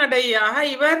கால்நடையாக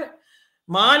இவர்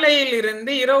மாலையில்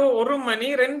இருந்து இரவு 1 மணி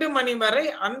 2 மணி வரை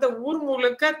அந்த ஊர்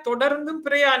முழுக்க தொடர்ந்தும்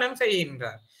பிரயாணம்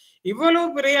செய்கின்றார். இவ்வளவு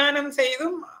பிரயாணம்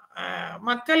செய்தும்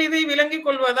மக்கள் இதை விளங்கிக்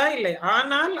கொள்வதா இல்லை.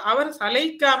 ஆனால் அவர்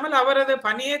சளைக்காமல் அவரது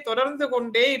பணியை தொடர்ந்து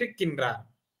கொண்டே இருக்கின்றார்.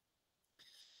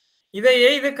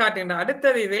 இதையே இது காட்டுகின்றார்.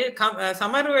 அடுத்தது இதில்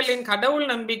சமர்வெல்லின் கடவுள்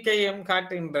நம்பிக்கையும்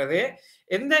காட்டுகின்றது.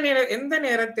 எந்த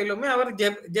நேரத்திலுமே அவர்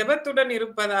ஜெபத்துடன்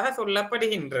இருப்பதாக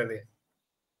சொல்லப்படுகின்றது.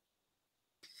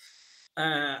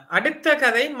 அடுத்த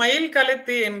கதை மயில்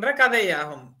கழுத்து என்ற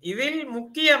கதையாகும். இதில்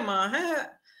முக்கியமாக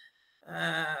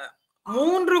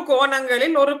 3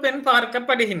 கோணங்களில் ஒரு பெண்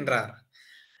பார்க்கப்படுகின்றார்.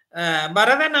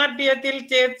 பரதநாட்டியத்தில்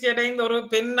தேர்ச்சி அடைந்த ஒரு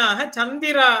பெண்ணாக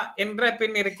சந்திரா என்ற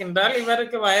பெண் இருக்கின்றால்.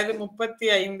 இவருக்கு வயது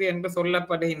 35 என்று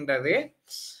சொல்லப்படுகின்றது.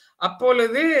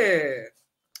 அப்பொழுது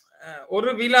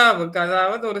ஒரு விழாவுக்கு,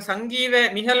 அதாவது ஒரு சங்கீத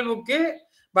நிகழ்வுக்கு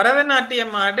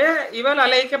பரதநாட்டியம் ஆட இவள்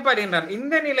அழைக்கப்படுகின்றார்.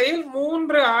 இந்த நிலையில்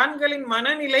 3 ஆண்களின்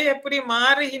மனநிலை எப்படி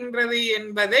மாறுகின்றது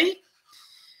என்பதை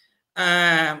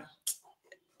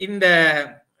இந்த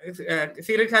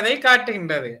சிறுகதை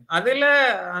காட்டுகின்றது. அதுல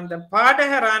அந்த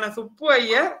பாடகரான சுப்பு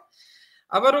ஐயர்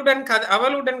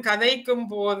அவளுடன் கதைக்கும்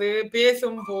போது,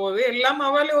 பேசும் போது எல்லாம்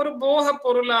அவளை ஒரு போக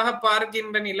பொருளாக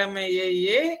பார்க்கின்ற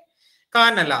நிலைமையே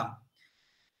காணலாம்.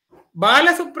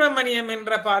 பாலசுப்ரமணியம்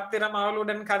என்ற பாத்திரம்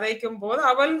அவளுடன் கதைக்கும் போது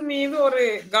அவள் மீது ஒரு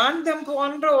காந்தம்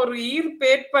போன்ற ஒரு ஈர்ப்பு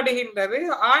ஏற்படுகின்றது.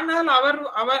 ஆனால்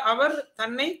அவர்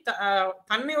தன்னை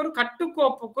ஒரு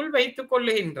கட்டுக்கோப்புக்குள் வைத்துக்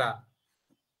கொள்ளுகின்றார்.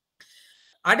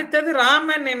 அடுத்தது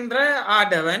ராமன் என்ற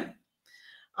ஆடவன்.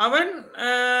 அவன்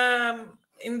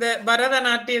இந்த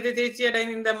பரதநாட்டியத்தை தேர்ச்சி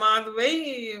அடைந்த இந்த மாதுவை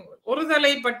ஒரு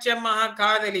தலைபட்சமாக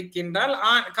காதலிக்கின்றான்.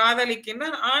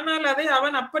 ஆனால் அதை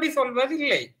அவன் அப்படி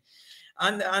சொல்வதில்லை.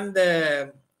 அந்த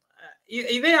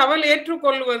இதை அவள்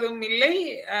ஏற்றுக்கொள்வதும் இல்லை.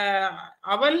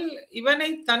 அவள் இவனை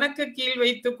தனக்கு கீழ்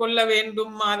வைத்துக் கொள்ள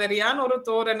வேண்டும் மாதிரியான ஒரு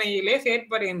தோரணையிலே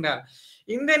செயற்படுகின்றார்.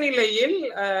 இந்த நிலையில்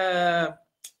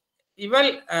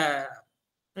இவள்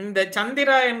இந்த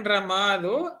சந்திரா என்ற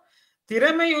மாது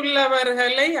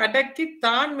திறமையுள்ளவர்களை அடக்கி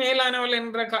தான் மேலானவள்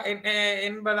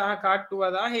என்பதாக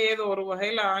காட்டுவதாக ஏதோ ஒரு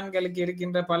வகையில் ஆண்களுக்கு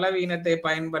இருக்கின்ற பலவீனத்தை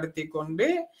பயன்படுத்தி கொண்டு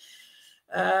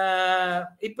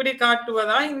இப்படி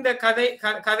காட்டுவதா இந்த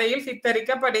கதையில்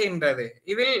சித்தரிக்கப்படுகின்றது.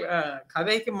 இதில்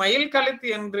கதைக்கு மயில் கழுத்து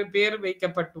என்று பெயர்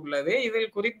வைக்கப்பட்டுள்ளது.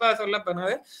 இதில் குறிப்பா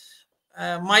சொல்லப்படுவது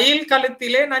மயில்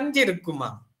கழுத்திலே நஞ்சு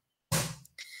இருக்குமாம்,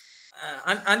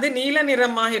 அது நீல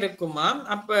நிறமாக இருக்குமாம்.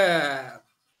 அப்ப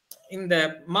இந்த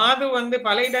மாது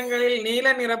பல இடங்களில் நீல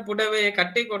நிற புடவையை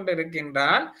கட்டி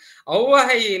கொண்டிருக்கின்றால்,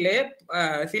 அவ்வகையிலே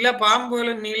சில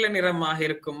பாம்புகளும் நீல நிறமாக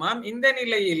இருக்குமாம். இந்த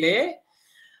நிலையிலே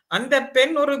அந்த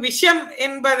பெண் ஒரு விஷம்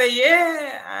என்பதையே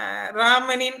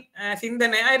ராமனின்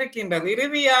சிந்தனையா இருக்கின்றது.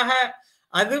 இறுதியாக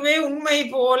அதுவே உண்மை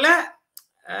போல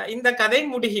இந்த கதை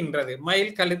முடிகின்றது,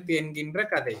 மயில் கழுத்து என்கின்ற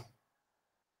கதை.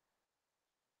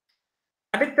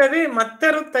 அடுத்தது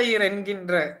மத்தருத்தையர்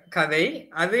என்கின்ற கதை.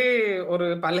 அது ஒரு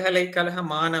பல்கலைக்கழக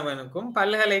மாணவனுக்கும்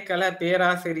பல்கலைக்கழக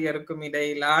பேராசிரியருக்கும்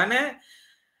இடையிலான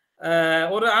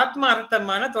ஒரு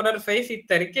ஆத்மார்த்தமான தொடர்பை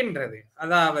சித்தரிக்கின்றது.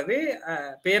 அதாவது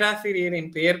பேராசிரியரின்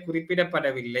பெயர்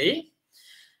குறிப்பிடப்படவில்லை.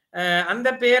 அந்த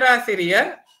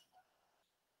பேராசிரியர்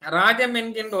ராஜம்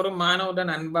என்கின்ற ஒரு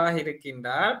மாணவனுடன் அன்பாக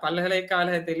இருக்கின்றார்.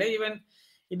 பல்கலைக்கழகத்திலே இவன்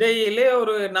இடையிலே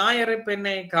ஒரு நாயறு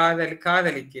பெண்ணை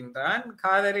காதலிக்கின்றான்.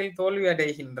 காதலில் தோல்வி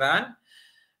அடைகின்றான்.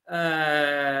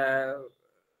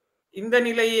 இந்த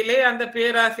நிலையிலே அந்த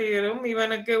பேராசிரியரும்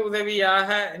இவனுக்கு உதவியாக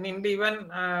நின்று இவன்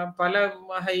பல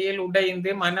வகையில் உடைந்து,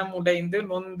 மனம் உடைந்து,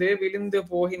 நொந்து விழுந்து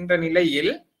போகின்ற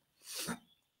நிலையில்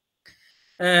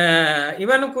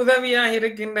இவனுக்கு உதவியாக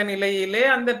இருக்கின்ற நிலையிலே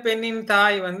அந்த பெண்ணின்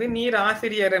தாய் நீர்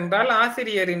ஆசிரியர் என்றால்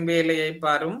ஆசிரியரின் வேலையை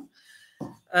பாரும்,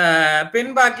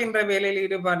 பெண் பார்க்கின்ற வேலையில்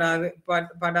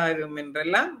ஈடுபடாதும்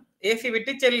என்றெல்லாம்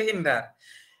ஏசிவிட்டு செல்கின்றார்.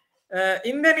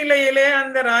 இந்த நிலையிலே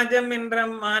அந்த ராஜம் என்ற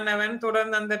மாணவன்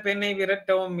தொடர்ந்து அந்த பெண்ணை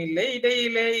விரட்டவும் இல்லை.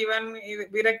 இடையிலே இவன்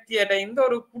விரக்தி அடைந்து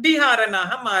ஒரு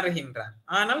குடிகாரனாக மாறுகின்றான்.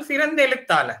 ஆனால் சிறந்த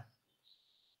எழுத்தாளர்.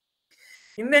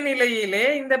 இந்த நிலையிலே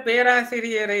இந்த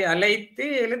பேராசிரியரை அழைத்து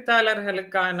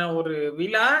எழுத்தாளர்களுக்கான ஒரு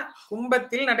விழா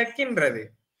கும்பத்தில் நடக்கின்றது.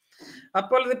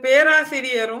 அப்பொழுது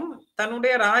பேராசிரியரும்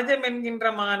தன்னுடைய ராஜம் என்கின்ற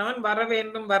மாணவன் வர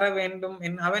வேண்டும்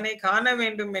அவனை காண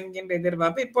வேண்டும் என்கின்ற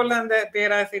எதிர்பார்ப்பு. இப்பொழுது அந்த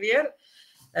பேராசிரியர்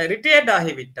ரிட்டையர்ட்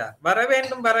ஆகிவிட்டார். வர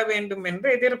வேண்டும் என்று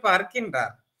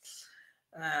எதிர்பார்க்கின்றார்.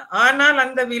 ஆனால்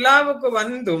அந்த விழாவுக்கு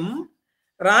வந்தும்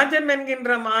ராஜம்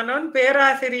என்கின்ற மாணவன்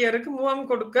பேராசிரியருக்கு முகம்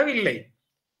கொடுக்கவில்லை.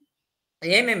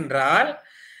 ஏனென்றால்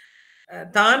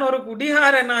தான் ஒரு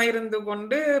குடிகாரனாயிருந்து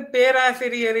கொண்டு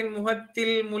பேராசிரியரின்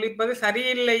முகத்தில் முழிப்பது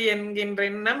சரியில்லை என்கின்ற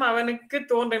எண்ணம் அவனுக்கு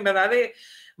தோன்றின்றது. அது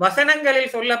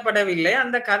வசனங்களில் சொல்லப்படவில்லை.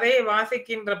 அந்த கதையை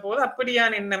வாசிக்கின்ற போது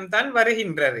அப்படியான எண்ணம் தான்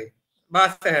வருகின்றது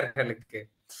வாசகர்களுக்கு.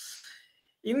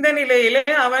 இந்த நிலையிலே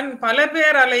அவன் பல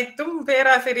பேர் அழைத்தும்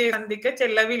பேராசிரியர் சந்திக்க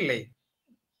செல்லவில்லை.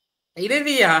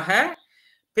 இறுதியாக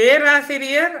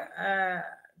பேராசிரியர்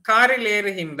காரில்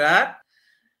ஏறுகின்றார்.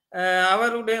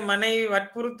 அவருடைய மனைவி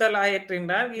வற்புறுத்தல்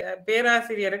ஆயிற்றின்றார்.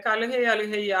 பேராசிரியருக்கு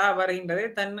அழுகையா வருகின்றது.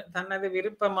 தனது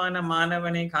விருப்பமான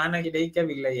மாணவனை காண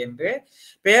கிடைக்கவில்லை என்று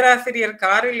பேராசிரியர்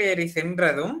காரில் ஏறி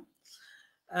சென்றதும்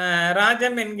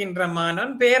ராஜம் என்கின்ற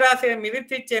மாணவன் பேராசிரியர்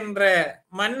மிதித்து சென்ற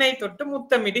மண்ணை தொட்டு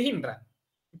முத்தமிடுகின்றார்.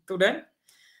 இத்துடன்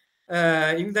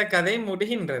இந்த கதை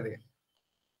முடிகின்றது.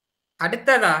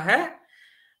 அடுத்ததாக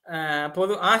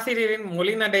பொது ஆசிரியரின்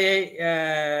மொழிநடையை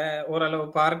ஓரளவு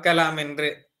பார்க்கலாம் என்று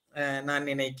நான்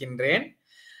நினைக்கின்றேன்.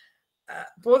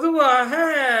 பொதுவாக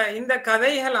இந்த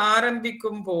கதைகள்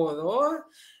ஆரம்பிக்கும் போதோ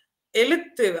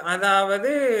எழுத்து,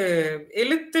 அதாவது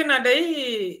எழுத்து நடை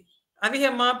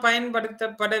அதிகமா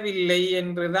பயன்படுத்தப்படவில்லை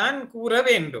என்றுதான் கூற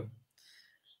வேண்டும்.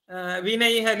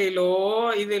 வினைகளிலோ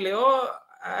இதிலோ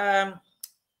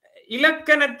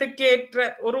இலக்கணத்துக்கு ஏற்ற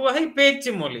ஒரு வகை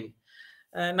பேச்சு மொழி.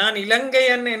 நான்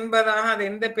இலங்கையன் என்பதாக அது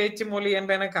எந்த பேச்சு மொழி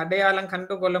என்று எனக்கு அடையாளம்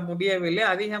கண்டுகொள்ள முடியவில்லை.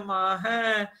 அதிகமாக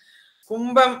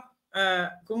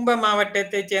கும்ப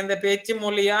மாவட்டத்தை சேர்ந்த பேச்சு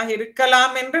மொழியாக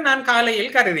இருக்கலாம் என்று நான்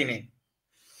காலையில் கருதினேன்.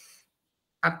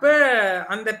 அப்ப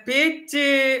அந்த பேச்சு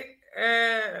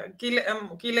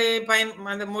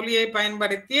அந்த மொழியை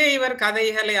பயன்படுத்திய இவர்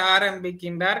கதைகளை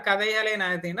ஆரம்பிக்கின்றார், கதைகளை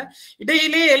நடத்தினார்.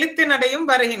 இடையிலே எழுத்து நடையும்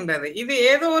வருகின்றது. இது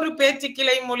ஏதோ ஒரு பேச்சு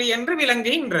கிளை மொழி என்று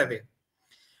விளங்குகின்றது.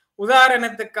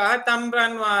 உதாரணத்துக்காக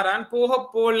தம்ரான் வாரான், போக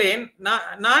போலேன்,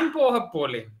 நான் போக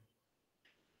போலேன்.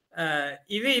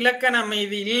 இது இலக்கண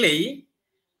அமைதி இல்லை,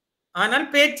 ஆனால்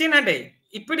பேச்சு நடை.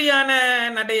 இப்படியான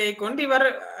நடையை கொண்டு இவர்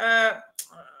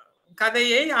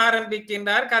கதையை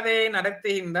ஆரம்பிக்கின்றார், கதையை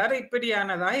நடத்துகின்றார்.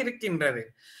 இப்படியானதாக இருக்கின்றது.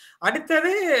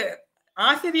 அடுத்தது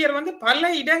ஆசிரியர் பல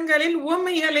இடங்களில்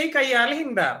உவமைகளை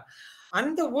கையாளுகின்றார்.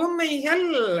 அந்த உவமைகள்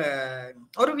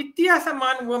ஒரு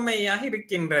வித்தியாசமான உவமையாக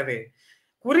இருக்கின்றது.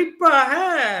 குறிப்பாக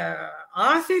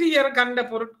ஆசிரியர் கண்ட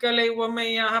பொருட்களை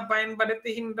உவமையாக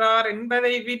பயன்படுத்துகின்றார்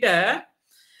என்பதை விட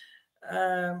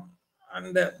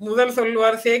அந்த முதல்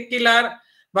சொல்வார் சேக்கிலார்,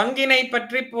 வங்கினை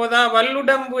பற்றி போதா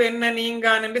வல்லுடம்பு என்ன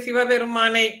நீங்கான் என்று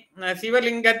சிவபெருமானை,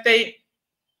 சிவலிங்கத்தை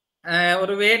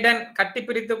ஒரு வேடன் கட்டி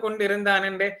பிரித்து கொண்டிருந்தான்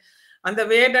என்று அந்த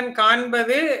வேடன்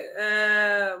காண்பது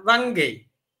வங்கை,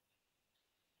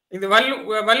 இது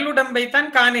வல்லுடம்பை தான்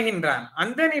காணுகின்றான்.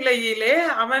 அந்த நிலையிலே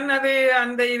அவனது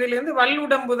அந்த இதிலிருந்து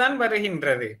வல்லுடம்பு தான்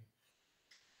வருகின்றது.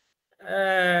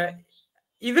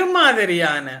 இது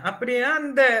மாதிரியான அப்படின்னா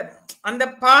அந்த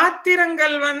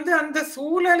பாத்திரங்கள் அந்த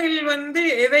சூழலில்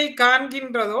எதை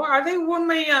காண்கின்றதோ அதை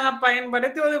உண்மையாக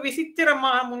பயன்படுத்தி ஒரு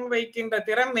விசித்திரமாக முன்வைக்கின்ற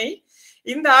திறமை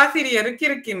இந்த ஆசிரியருக்கு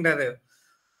இருக்கின்றது.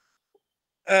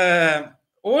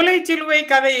 ஓலை சிலுவை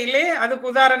கதையிலே அதுக்கு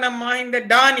உதாரணமா இந்த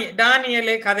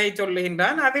டானியலே கதை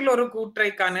சொல்லுகின்றான். அதில் ஒரு கூற்றை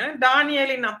காண,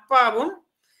 டானியலின் அப்பாவும்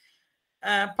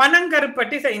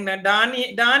பனங்கருப்பட்டி செய்கின்றார்.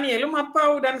 டானியலும்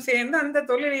அப்பாவுடன் சேர்ந்து அந்த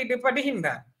தொழில்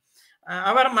ஈடுபடுகின்றார்.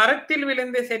 அவர் மரத்தில்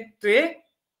விழுந்து சென்று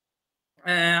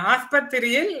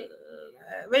ஆஸ்பத்திரியில்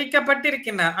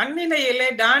வைக்கப்பட்டிருக்கின்றார். அந்நிலையிலே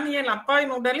டானியல்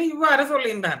அப்பாவின் உடலை இவ்வாறு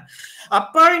சொல்கின்றார்: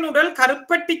 அப்பாவின் உடல்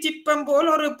கருப்பட்டி சிப்பம் போல்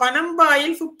ஒரு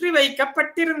பனம்பாயில் சுற்றி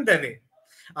வைக்கப்பட்டிருந்தது.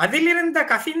 அதிலிருந்த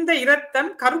கசிந்த இரத்தம்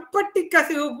கருப்பட்டி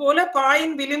கசிவு போல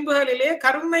பாயின் விளிம்புகளிலே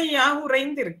கருமையாக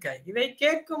உறைந்திருக்க. இதை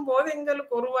கேட்கும் போது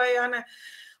எங்களுக்கு ஒரு வகையான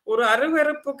ஒரு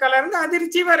அருவருப்பு கலர்ந்து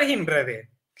அதிர்ச்சி வருகின்றது.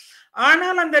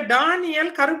 ஆனால் அந்த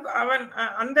டானியல் அவன்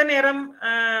அந்த நேரம்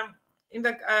இந்த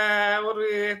ஒரு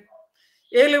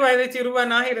 7 வயது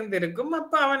சிறுவனாக இருந்திருக்கும்.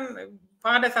 அப்ப அவன்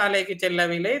பாடசாலைக்கு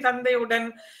செல்லவில்லை. தந்தையுடன்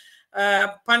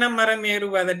பணமரம்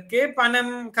ஏறுவதற்கு,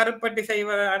 பணம் கருப்பட்டி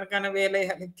செய்வதற்கான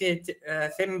வேலைகளுக்கு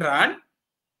சென்றான்.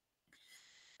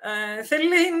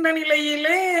 செல்லுகின்ற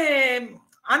நிலையிலே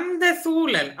அந்த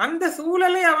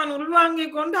சூழலை அவன்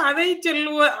உள்வாங்கிக் கொண்டு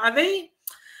அதை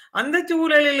அந்த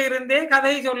சூழலில் இருந்தே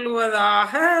கதை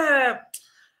சொல்லுவதாக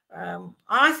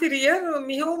ஆசிரியர்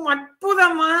மிகவும்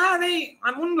அற்புதமாக அதை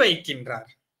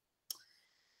முன்வைக்கின்றார்.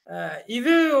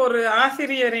 இது ஒரு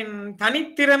ஆசிரியரின்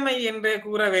தனித்திறமை என்று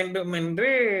கூற வேண்டும்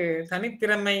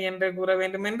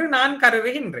என்று நான்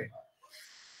கருதுகின்றேன்.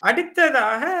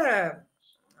 அடுத்ததாக,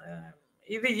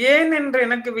 இது ஏன் என்று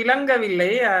எனக்கு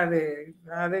விளங்கவில்லை.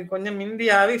 அது கொஞ்சம்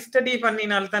இந்தியாவை ஸ்டடி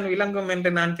பண்ணினால்தான் விளங்கும்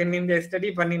என்று நான் தென்னிந்தியா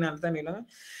ஸ்டடி பண்ணினால்தான் விளங்கும்.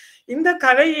 இந்த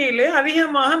கதையிலே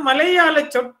அதிகமாக மலையாள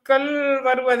சொற்கள்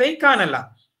வருவதை காணலாம்.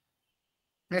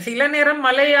 சில நேரம்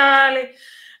மலையாளி,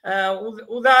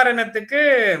 உதாரணத்துக்கு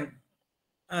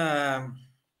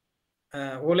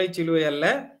ஓலைச்சிலுவை அல்ல,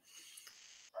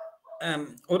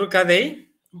 ஒரு கதை,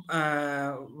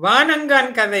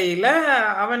 வானங்கான் கதையில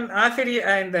அவன்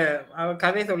ஆசிரியர் இந்த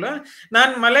கதை சொல்ல,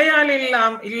 நான் மலையாளி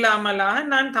இல்லாமலாக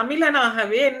நான்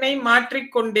தமிழனாகவே என்னை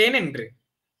மாற்றிக்கொண்டேன் என்று.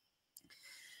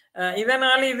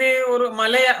 இதனால் இது ஒரு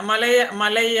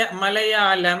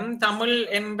மலையாளம் தமிழ்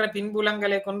என்ற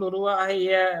பின்புலங்களை கொண்டு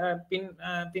உருவாகிய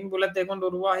பின்புலத்தை கொண்டு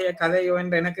உருவாகிய கதையோ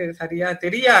என்று எனக்கு சரியா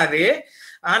தெரியாது.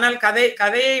 ஆனால்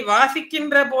கதையை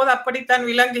வாசிக்கின்ற போது அப்படித்தான்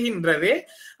விளங்குகின்றது.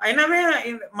 எனவே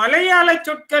மலையாள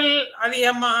சொற்கள்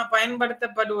அதிகமாக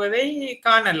பயன்படுத்தப்படுவதை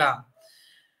காணலாம்.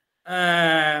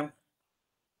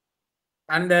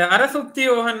 அந்த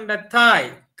அரசுத்தியோகன்ற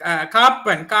தாய்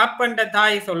காப்பண்ட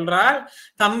தாய் சொல்றாள்,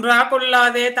 தம்ரா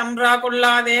கொள்ளாதே தம்ரா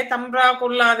கொள்ளாதே தம்ரா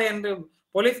கொள்ளாதே என்று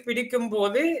போலீஸ் பிடிக்கும்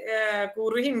போது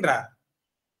கூறுகின்றார்.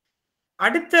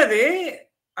 அடுத்தது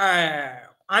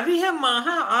அதிகமாக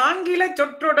ஆங்கில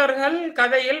சொற்றொடர்கள்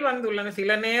கதையில் வந்துள்ளன.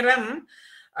 சில நேரம்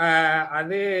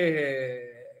அது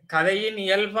கதையின்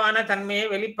இயல்பான தன்மையை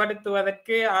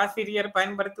வெளிப்படுத்துவதற்கு ஆசிரியர்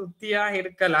பயன்படுத்த உத்தியாக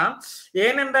இருக்கலாம்.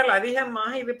 ஏனென்றால்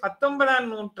அதிகமாக இது 19ஆம்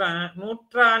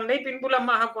நூற்றாண்டை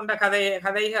பின்புலமாக கொண்ட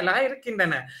கதைகளாக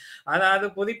இருக்கின்றன. அதாவது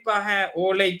குறிப்பாக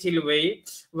ஓலை சிலுவை,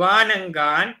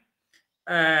 வானங்கான்,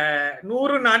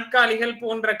 100 நாட்காலிகள்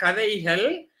போன்ற கதைகள்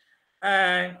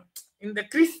இந்த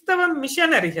கிறிஸ்தவ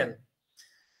மிஷனரிகள்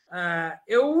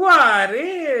எவ்வாறு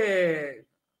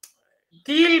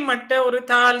கீழ்மட்ட ஒரு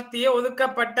தாழ்த்திய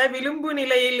ஒதுக்கப்பட்ட விளிம்பு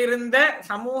நிலையில் இருந்த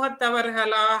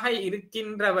சமூகத்தவர்களாக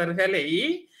இருக்கின்றவர்களை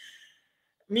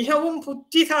மிகவும்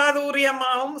புத்தி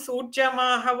சாதுரியமாகவும்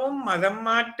சூட்சமாகவும் மதம்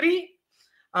மாற்றி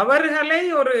அவர்களை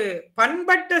ஒரு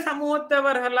பண்பட்ட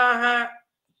சமூகத்தவர்களாக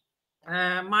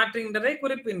மாற்றுகின்றதை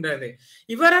குறிப்பின்றது.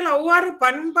 இவர்கள் அவ்வாறு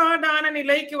பண்பாடான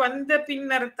நிலைக்கு வந்த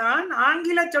பின்னர் தான்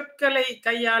ஆங்கில சொற்களை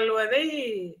கையாள்வதை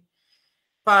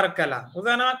பார்க்கலாம்.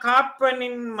 உதாரண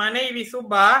காப்பனின் மனைவி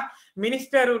சுபா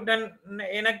மினிஸ்டருடன்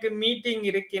எனக்கு மீட்டிங்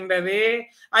இருக்கின்றது,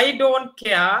 ஐ டோன்ட்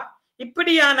கேர்,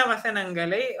 இப்படியான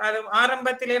வசனங்களை அது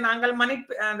ஆரம்பத்திலே நாங்கள்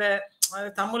அந்த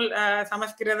தமிழ்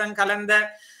சமஸ்கிருதம் கலந்த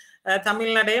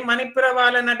தமிழ் நடை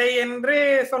மணிப்பிரவாள நடை என்று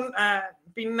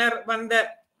பின்னர் வந்த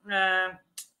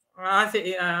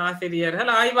ஆசிரியர்கள்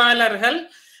ஆய்வாளர்கள்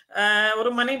ஒரு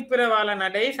மணிப்பிரவாள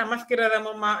நடை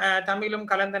சமஸ்கிருதமும் தமிழும்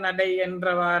கலந்த நடை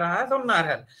என்றவாறாக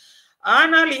சொன்னார்கள்.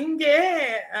 ஆனால் இங்கே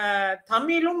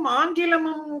தமிழும்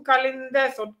ஆங்கிலமும் கலந்த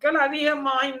சொற்கள்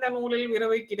அதிகமாக இந்த நூலில்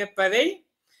விரவி கிடப்பதை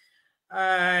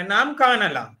நாம்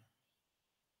காணலாம்.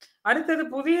 அடுத்தது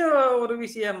புதிய ஒரு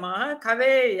விஷயமாக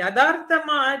கதை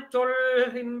யதார்த்தமாக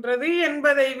சொல்கின்றது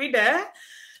என்பதை விட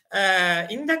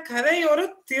இந்த கதை ஒரு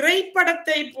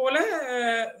திரைப்படத்தை போல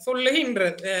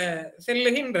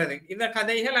செல்லுகின்றது இந்த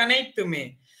கதைகள் அனைத்துமே.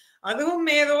 அதுவும்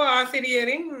ஏதோ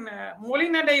ஆசிரியரின்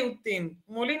மொழிநடை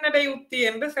உத்தி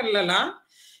என்று சொல்லலாம்.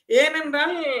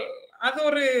 ஏனென்றால் அது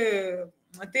ஒரு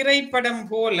திரைப்படம்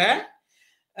போல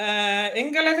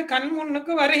எங்களது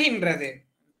கண்முன்னுக்கு வருகின்றது.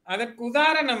 அதற்கு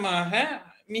உதாரணமாக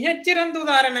மிகச்சிறந்த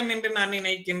உதாரணம் என்று நான்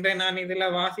நினைக்கின்றேன். நான் இதுல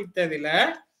வாசித்ததில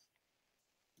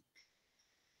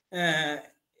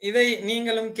இதை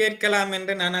நீங்களும் கேட்கலாம்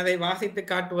என்று நான் அதை வாசித்து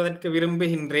காட்டுவதற்கு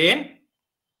விரும்புகின்றேன்.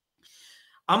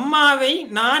 அம்மாவை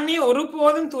நானே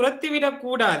ஒருபோதும் துரத்திவிடக்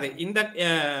கூடாது.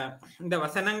 இந்த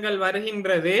வசனங்கள்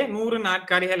வருகின்றது 100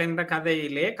 நாட்காலிகள் என்ற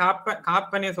கதையிலே.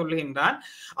 காப்பனே சொல்லுகின்றான்,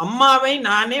 அம்மாவை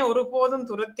நானே ஒருபோதும்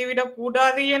துரத்திவிடக்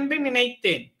கூடாது என்று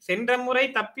நினைத்தேன். சென்ற முறை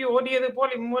தப்பி ஓடியது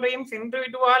போல் இம்முறையும் சென்று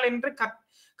விடுவாள் என்று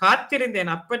காத்திருந்தேன்.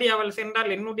 அப்படி அவள்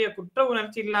சென்றால் என்னுடைய குற்ற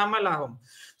உணர்ச்சி இல்லாமல் ஆகும்.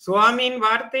 சுவாமியின்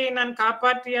வார்த்தையை நான்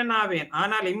காப்பாற்றியனாவேன்.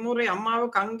 ஆனால் இம்முறை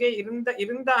அம்மாவுக்கு அங்கே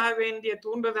இருந்தாக வேண்டிய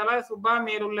தூண்டுதலால் சுபா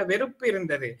மேலுள்ள வெறுப்பு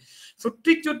இருந்தது.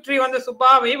 சுற்றி சுற்றி வந்து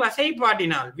சுபாவை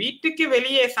வசைபாடினாள். வீட்டுக்கு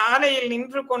வெளியே சாலையில்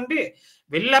நின்று கொண்டு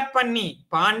வெள்ளப்பண்ணி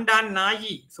பாண்டான்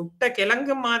நாயி சுட்ட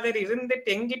கிழங்கு மாதிரி இருந்துட்டு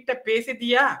எங்கிட்ட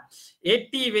பேசுதியா,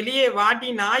 ஏட்டி வெளியே வாடி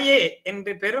நாயே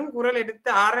என்று பெருங்குரல் எடுத்து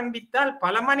ஆரம்பித்தால்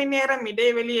பல மணி நேரம்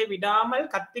இடைவெளியை விடாமல்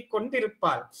கத்திக்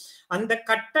கொண்டிருப்பாள். அந்த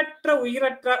கட்டற்ற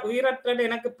உயிரற்றது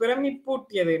எனக்கு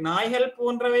பிரமிப்பூட்டியது. நாய்கள்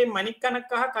போன்றவை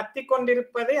மணிக்கணக்காக கத்திக்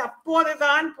கொண்டிருப்பதை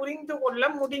அப்போதுதான் புரிந்து கொள்ள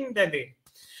முடிந்தது.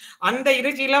 அந்த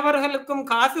 2 இளவர்களுக்கும்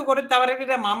காசு கொடுத்து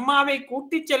அவர்களிடம் அம்மாவை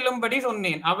கூட்டிச் செல்லும்படி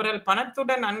சொன்னேன். அவர்கள்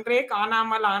பணத்துடன் அன்றே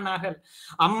காணாமல் ஆனார்கள்.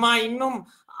 அம்மா இன்னும்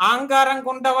ஆங்காரம்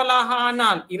கொண்டவளாக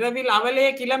ஆனாள். இரவில் அவளே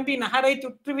கிளம்பி நகரை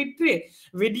சுற்றிவிட்டு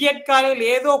விடியற்காலில்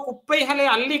ஏதோ குப்பைகளை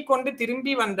அள்ளி கொண்டு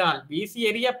திரும்பி வந்தாள். வீசி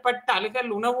எறியப்பட்ட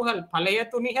அழுகல் உணவுகள், பழைய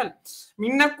துணிகள்,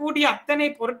 மின்னக்கூடிய அத்தனை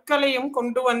பொருட்களையும்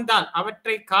கொண்டு வந்தாள்.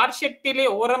 அவற்றை கார் ஷெட்டிலே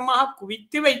ஓரமாக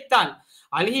குவித்து வைத்தாள்.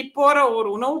 அழுகி போற ஒரு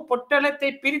உணவு பொட்டலத்தை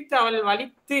பிரித்து அவள்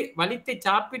வலித்து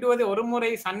சாப்பிடுவது ஒரு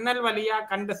முறை சன்னல் வழியா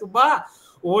கண்ட சுபா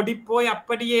ஓடிப்போய்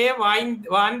அப்படியே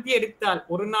வாந்தி எடுத்தாள்.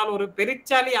 ஒரு நாள் ஒரு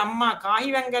பெருச்சாலி அம்மா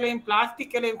காகிதங்களையும்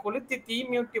பிளாஸ்டிக்களையும் கொளுத்தி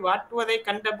தீமியூட்டி வாட்டுவதை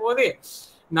கண்ட போது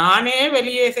நானே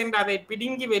வெளியே சென்று அதை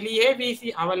பிடுங்கி வெளியே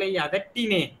வீசி அவளை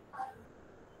அதட்டினேன்.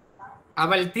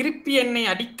 அவள் திருப்பி என்னை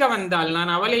அடிக்க வந்தாள்.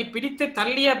 நான் அவளை பிடித்து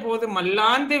தள்ளிய போது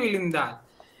மல்லாந்து விழுந்தாள்.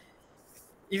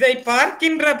 இதை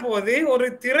பார்க்கின்ற போது ஒரு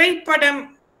திரைப்படம்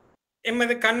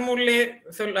எமது கண்முள்ளே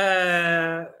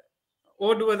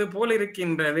ஓடுவது போல்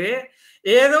இருக்கின்றது.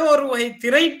 ஏதோ ஒரு வகை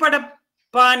திரைப்பட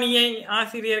பாணியை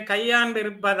ஆசிரியர் கையாண்டு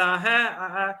இருப்பதாக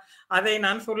அதை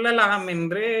நான் சொல்லலாம்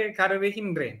என்று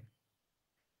கருதுகின்றேன்.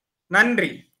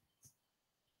 நன்றி.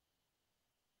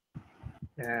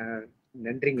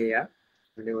 நன்றிங்கய்யா.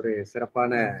 ஒரு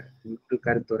சிறப்பான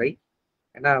கருத்துரை.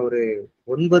 ஏன்னா ஒரு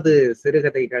 9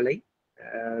 சிறுகதைகளை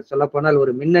சொல்லப்போனால்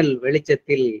ஒரு மின்னல்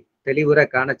வெளிச்சத்தில் தெளிவுற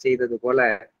காண செய்தது போல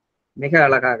மிக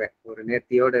அழகாக ஒரு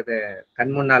நேர்த்தியோடு அதை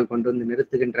கண்முன்னால் கொண்டு வந்து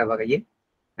நிறுத்துகின்ற வகையில்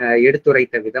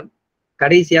எடுத்துரைத்த விதம்,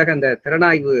 கடைசியாக அந்த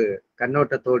திறனாய்வு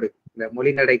கண்ணோட்டத்தோடு இந்த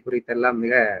மொழிநடை குறித்தெல்லாம்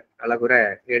மிக அழகுற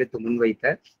எடுத்து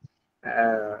முன்வைத்த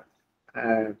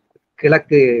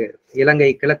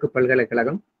இலங்கை கிழக்கு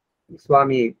பல்கலைக்கழகம்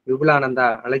சுவாமி விபுலானந்தா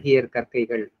அழகியர்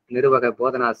கற்கைகள் நிறுவக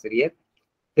போதனாசிரியர்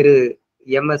திரு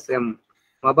MSM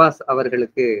மபாஸ்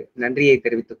அவர்களுக்கு நன்றியை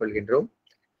தெரிவித்துக் கொள்கின்றோம்.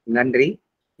 நன்றி.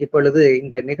 இப்பொழுது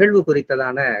இந்த நிகழ்வு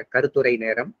குறித்ததான கருத்துரை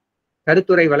நேரம்.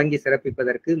 கருத்துரை வழங்கி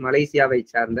சிறப்பிப்பதற்கு மலேசியாவை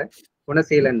சார்ந்த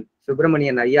குணசீலன்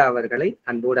சுப்பிரமணியன் ஐயா அவர்களை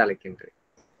அன்போடு அழைக்கின்றேன்.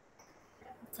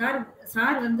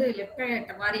 சார் வந்து லெஃப்ட்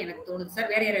ஆயிட்ட மாதிரி எனக்கு தோணுது சார்.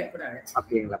 வேற யாராவது கூட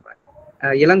அப்படிங்களா?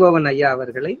 இளங்கோவன் ஐயா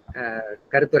அவர்களை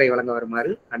கருத்துரை வழங்க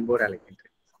வருமாறு அன்போடு அழைக்கின்றேன்.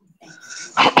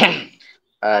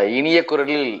 இனிய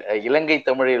குரலில் இலங்கை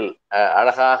தமிழில்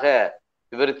அழகாக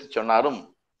விவரித்து சொன்னாலும்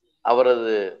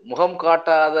அவரது முகம்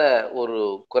காட்டாத ஒரு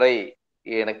குறை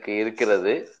எனக்கு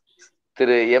இருக்கிறது.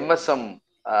 திரு MSM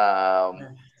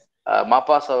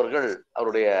மாப்பாஸ் அவர்கள்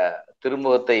அவருடைய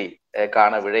திருமுகத்தை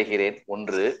காண விழைகிறேன்.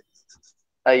 ஒன்று.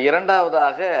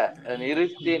 இரண்டாவதாக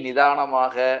நிறுத்தி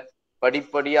நிதானமாக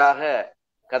படிப்படியாக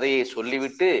கதையை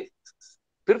சொல்லிவிட்டு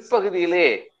பிற்பகுதியிலே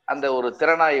அந்த ஒரு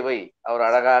திறனாய்வை அவர்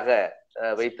அழகாக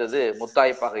வைத்தது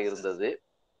முத்தாய்ப்பாக இருந்தது.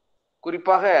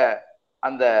 குறிப்பாக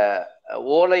அந்த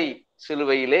ஓலை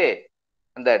சிலுவையிலே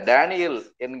அந்த டேனியல்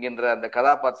என்கின்ற அந்த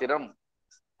கதாபாத்திரம்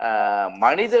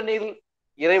மனிதனில்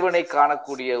இறைவனை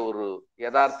காணக்கூடிய ஒரு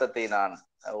யதார்த்தத்தை நான்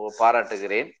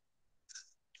பாராட்டுகிறேன்.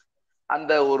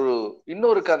 அந்த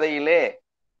இன்னொரு கதையிலே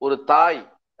ஒரு தாய்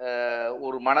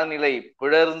ஒரு மனநிலை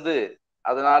பிளர்ந்து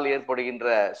அதனால் ஏற்படுகின்ற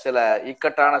சில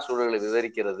இக்கட்டான சூழல்களை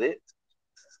விவரிக்கிறது.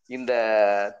 இந்த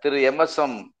திரு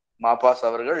MSM மாப்பாஸ்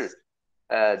அவர்கள்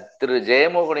திரு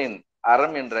ஜெயமோகனின்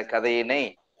அறம் என்ற கதையினை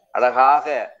அழகாக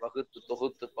வகுத்து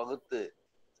தொகுத்து பகுத்து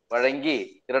வழங்கி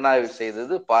திறனாய்வு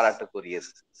செய்தது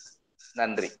பாராட்டுக்குரியது.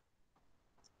 நன்றி.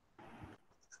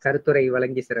 கருத்துரை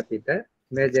வழங்கி சிறப்பித்த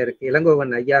மேஜர்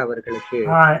இளங்கோவன் ஐயா அவர்களுக்கு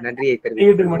நன்றியை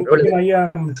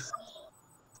தெரிவித்துக்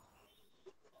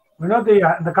வினோத்,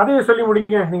 அந்த கதையை சொல்லி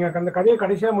முடிங்க. நீங்க அந்த கதையை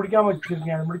கடைசியா முடிக்காம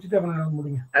வச்சிருக்கீங்க, அதை முடிச்சுட்டு அப்புறம்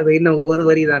முடிங்க. அது இன்னும் ஒரு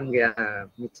வரி தான்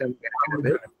மிச்சம்.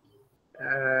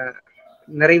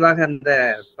 நிறைவாக அந்த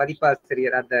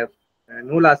பதிப்பாசிரியர் அந்த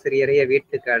நூலாசிரியரையே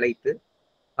வீட்டுக்கு அழைத்து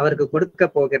அவருக்கு கொடுக்க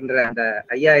போகின்ற அந்த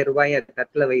 5000 ரூபாயை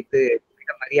தட்டில் வைத்து மிக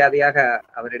மரியாதையாக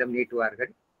அவரிடம்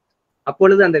நீட்டுவார்கள்.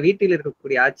 அப்பொழுது அந்த வீட்டில்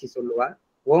இருக்கக்கூடிய ஆட்சி சொல்லுவா,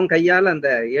 உன் கையால் அந்த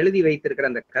எழுதி வைத்திருக்கிற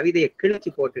அந்த கவிதையை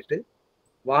கிழிச்சு போட்டுட்டு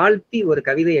வாழ்த்தி ஒரு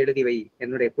கவிதை எழுதி வை,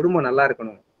 என்னுடைய குடும்பம் நல்லா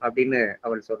இருக்கணும் அப்படின்னு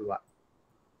அவள் சொல்லுவா.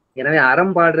 எனவே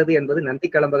அறம் பாடுறது என்பது நந்தி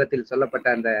கலம்பகத்தில் சொல்லப்பட்ட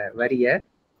அந்த வரிய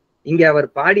இங்கே அவர்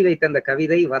பாடி வைத்த அந்த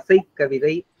கவிதை வசை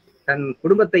கவிதை தன்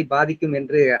குடும்பத்தை பாதிக்கும்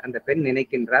என்று அந்த பெண்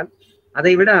நினைக்கின்றாள்.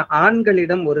 அதை விட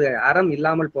ஆண்களிடம் ஒரு அறம்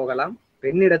இல்லாமல் போகலாம்,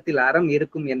 பெண்ணிடத்தில் அறம்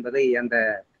இருக்கும் என்பதை அந்த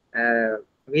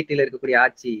வீட்டில் இருக்கக்கூடிய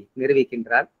ஆட்சி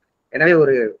நிரூபிக்கின்றார். எனவே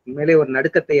உண்மையிலே ஒரு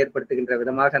நடுக்கத்தை ஏற்படுத்துகின்ற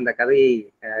விதமாக அந்த கதையை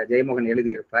ஜெயமோகன்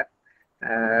எழுதியிருப்பார்.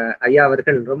 ஐயா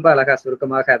அவர்கள் ரொம்ப அழகா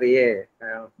சுருக்கமாக அதையே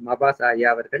மபாஸ் ஐயா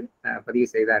அவர்கள் பதிவு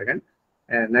செய்தார்கள்.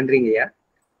 நன்றிங்க ஐயா.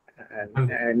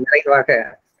 நிறைவாக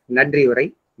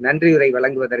நன்றியுரை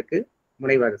வழங்குவதற்கு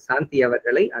முனைவர் சாந்தி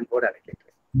அவர்களை அன்போடு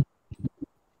அழைக்கின்றேன்.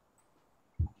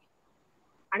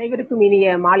 அனைவருக்கும் இனிய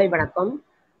மாலை வணக்கம்.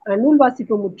 நூல்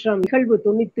வாசிப்பு முற்றம் நிகழ்வு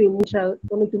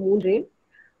 93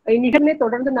 இந்நிகழ்வை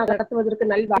தொடர்ந்து நான் நடத்துவதற்கு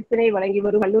நல்வாய்ப்பினை வழங்கி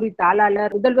வரும் கல்லூரி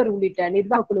தாளாளர், முதல்வர் உள்ளிட்ட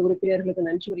நிர்வாக குழு உறுப்பினர்களுக்கு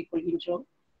நன்றி கூறிக்கொள்கின்றோம்.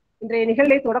 இன்றைய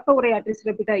நிகழ்வை தொடக்க உரையாற்றி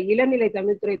சிறப்பித்த இளநிலை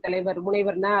தமிழ்துறை தலைவர்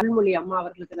முனைவர் அருள்மொழி அம்மா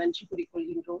அவர்களுக்கு நன்றி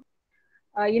கூறிக்கொள்கின்றோம்.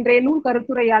 இன்றைய நூல்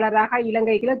கருத்துரையாளராக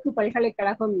இலங்கை கிழக்கு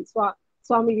பல்கலைக்கழகம்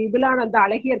சுவாமி விபுலானந்தா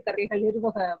அழகியர் கற்கைகள்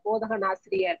நிறுவக போதகன்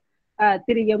ஆசிரியர்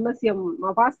திரு MSM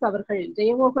மபாஸ் அவர்கள்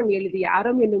ஜெயமோகன் எழுதிய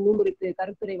அறம் என்னும் நூல் குறித்து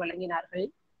கருத்துரை வழங்கினார்கள்.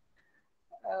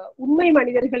 உண்மை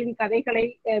மனிதர்களின் கதைகளை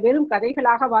வெறும்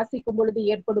கதைகளாக வாசிக்கும் பொழுது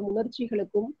ஏற்படும்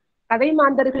உணர்ச்சிகளுக்கும் கதை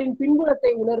மாந்தர்களின்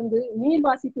பின்புலத்தை உணர்ந்து நீர்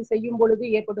வாசிப்பு செய்யும் பொழுது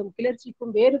ஏற்படும்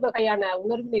கிளர்ச்சிக்கும் வேறு வகையான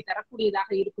உணர்வினை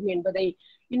தரக்கூடியதாக இருக்கும் என்பதை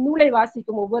இந்நூலை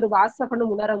வாசிக்கும் ஒவ்வொரு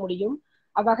வாசகனும் உணர முடியும்.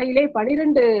 அவ்வகையிலே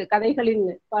 12 கதைகளின்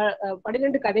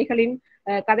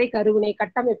கதை கருவினை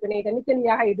கட்டமைப்பினை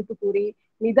தனித்தனியாக எடுத்து கூறி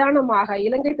நிதானமாக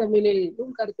இலங்கை தமிழில்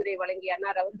நூல் கருத்துரை வழங்கிய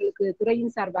அன்னார் அவர்களுக்கு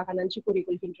துறையின் சார்பாக நன்றி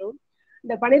கூறிக்கொள்கின்றோம்.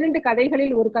 இந்த 12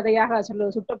 கதைகளில் ஒரு கதையாக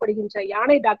சுட்டப்படுகின்ற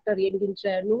யானை டாக்டர்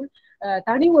என்கின்ற நூல்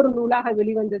தனி ஒரு நூலாக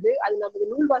வெளிவந்தது. அது நமது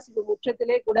நூல் வாசிப்பு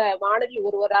முற்றத்திலே கூட மாணவி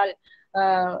ஒருவரால்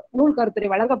நூல் கருத்துரை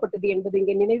வழங்கப்பட்டது என்பது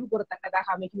இங்கே நினைவு கூறத்தக்கதாக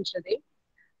அமைகின்றது.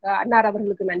 அன்னார்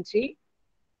அவர்களுக்கு நன்றி.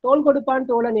 தோள் கொடுப்பான்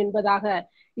தோழன் என்பதாக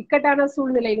இக்கட்டான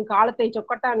சூழ்நிலையின் காலத்தை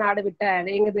சொக்கட்டா நாடு விட்ட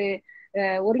எங்களது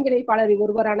ஒருங்கிணைப்பாளர்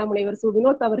ஒருவரான முனைவர் சு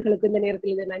வினோத் அவர்களுக்கு இந்த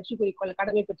நேரத்தில் இதை நன்றி கூறிக்கொள்ள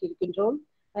கடமைப்பட்டிருக்கின்றோம்.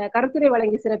 கருத்துரை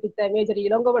வழங்கி சிறப்பித்த மேஜர்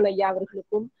இளங்கோவன் ஐயா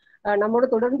அவர்களுக்கும், நம்மோடு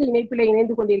தொடர்ந்து இணைப்பில்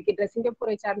இணைந்து கொண்டிருக்கின்ற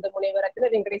சிங்கப்பூரை சார்ந்த முனைவர் ரத்ன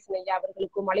வெங்கடேசன் ஐயா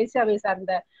அவர்களுக்கும், மலேசியாவை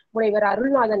சார்ந்த முனைவர்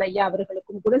அருள்நாதன் ஐயா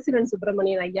அவர்களுக்கும், குணசீலன்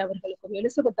சுப்பிரமணியன் ஐயா அவர்களுக்கும்,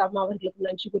 எலிசபெத் அம்மா அவர்களுக்கும்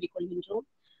நன்றி கூறிக்கொள்கின்றோம்.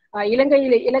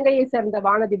 இலங்கையை சேர்ந்த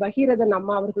வானதி பகீரதன்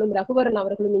அம்மா அவர்களும் ரகுவரன்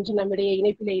அவர்களும் இன்று நம்மிடையே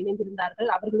இணைப்பிலே இணைந்திருந்தார்கள்.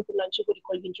 அவர்களுக்கும் நன்றி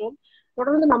கூறிக்கொள்கின்றோம்.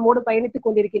 தொடர்ந்து நம்மோடு பயணித்துக்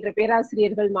கொண்டிருக்கின்ற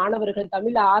பேராசிரியர்கள், மாணவர்கள்,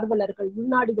 தமிழ் ஆர்வலர்கள்,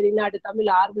 உள்நாடு வெளிநாடு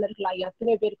தமிழ் ஆர்வலர்கள் ஆகிய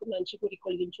அத்தனை பேருக்கும் நன்றி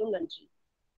கூறிக்கொள்கின்றோம். நன்றி.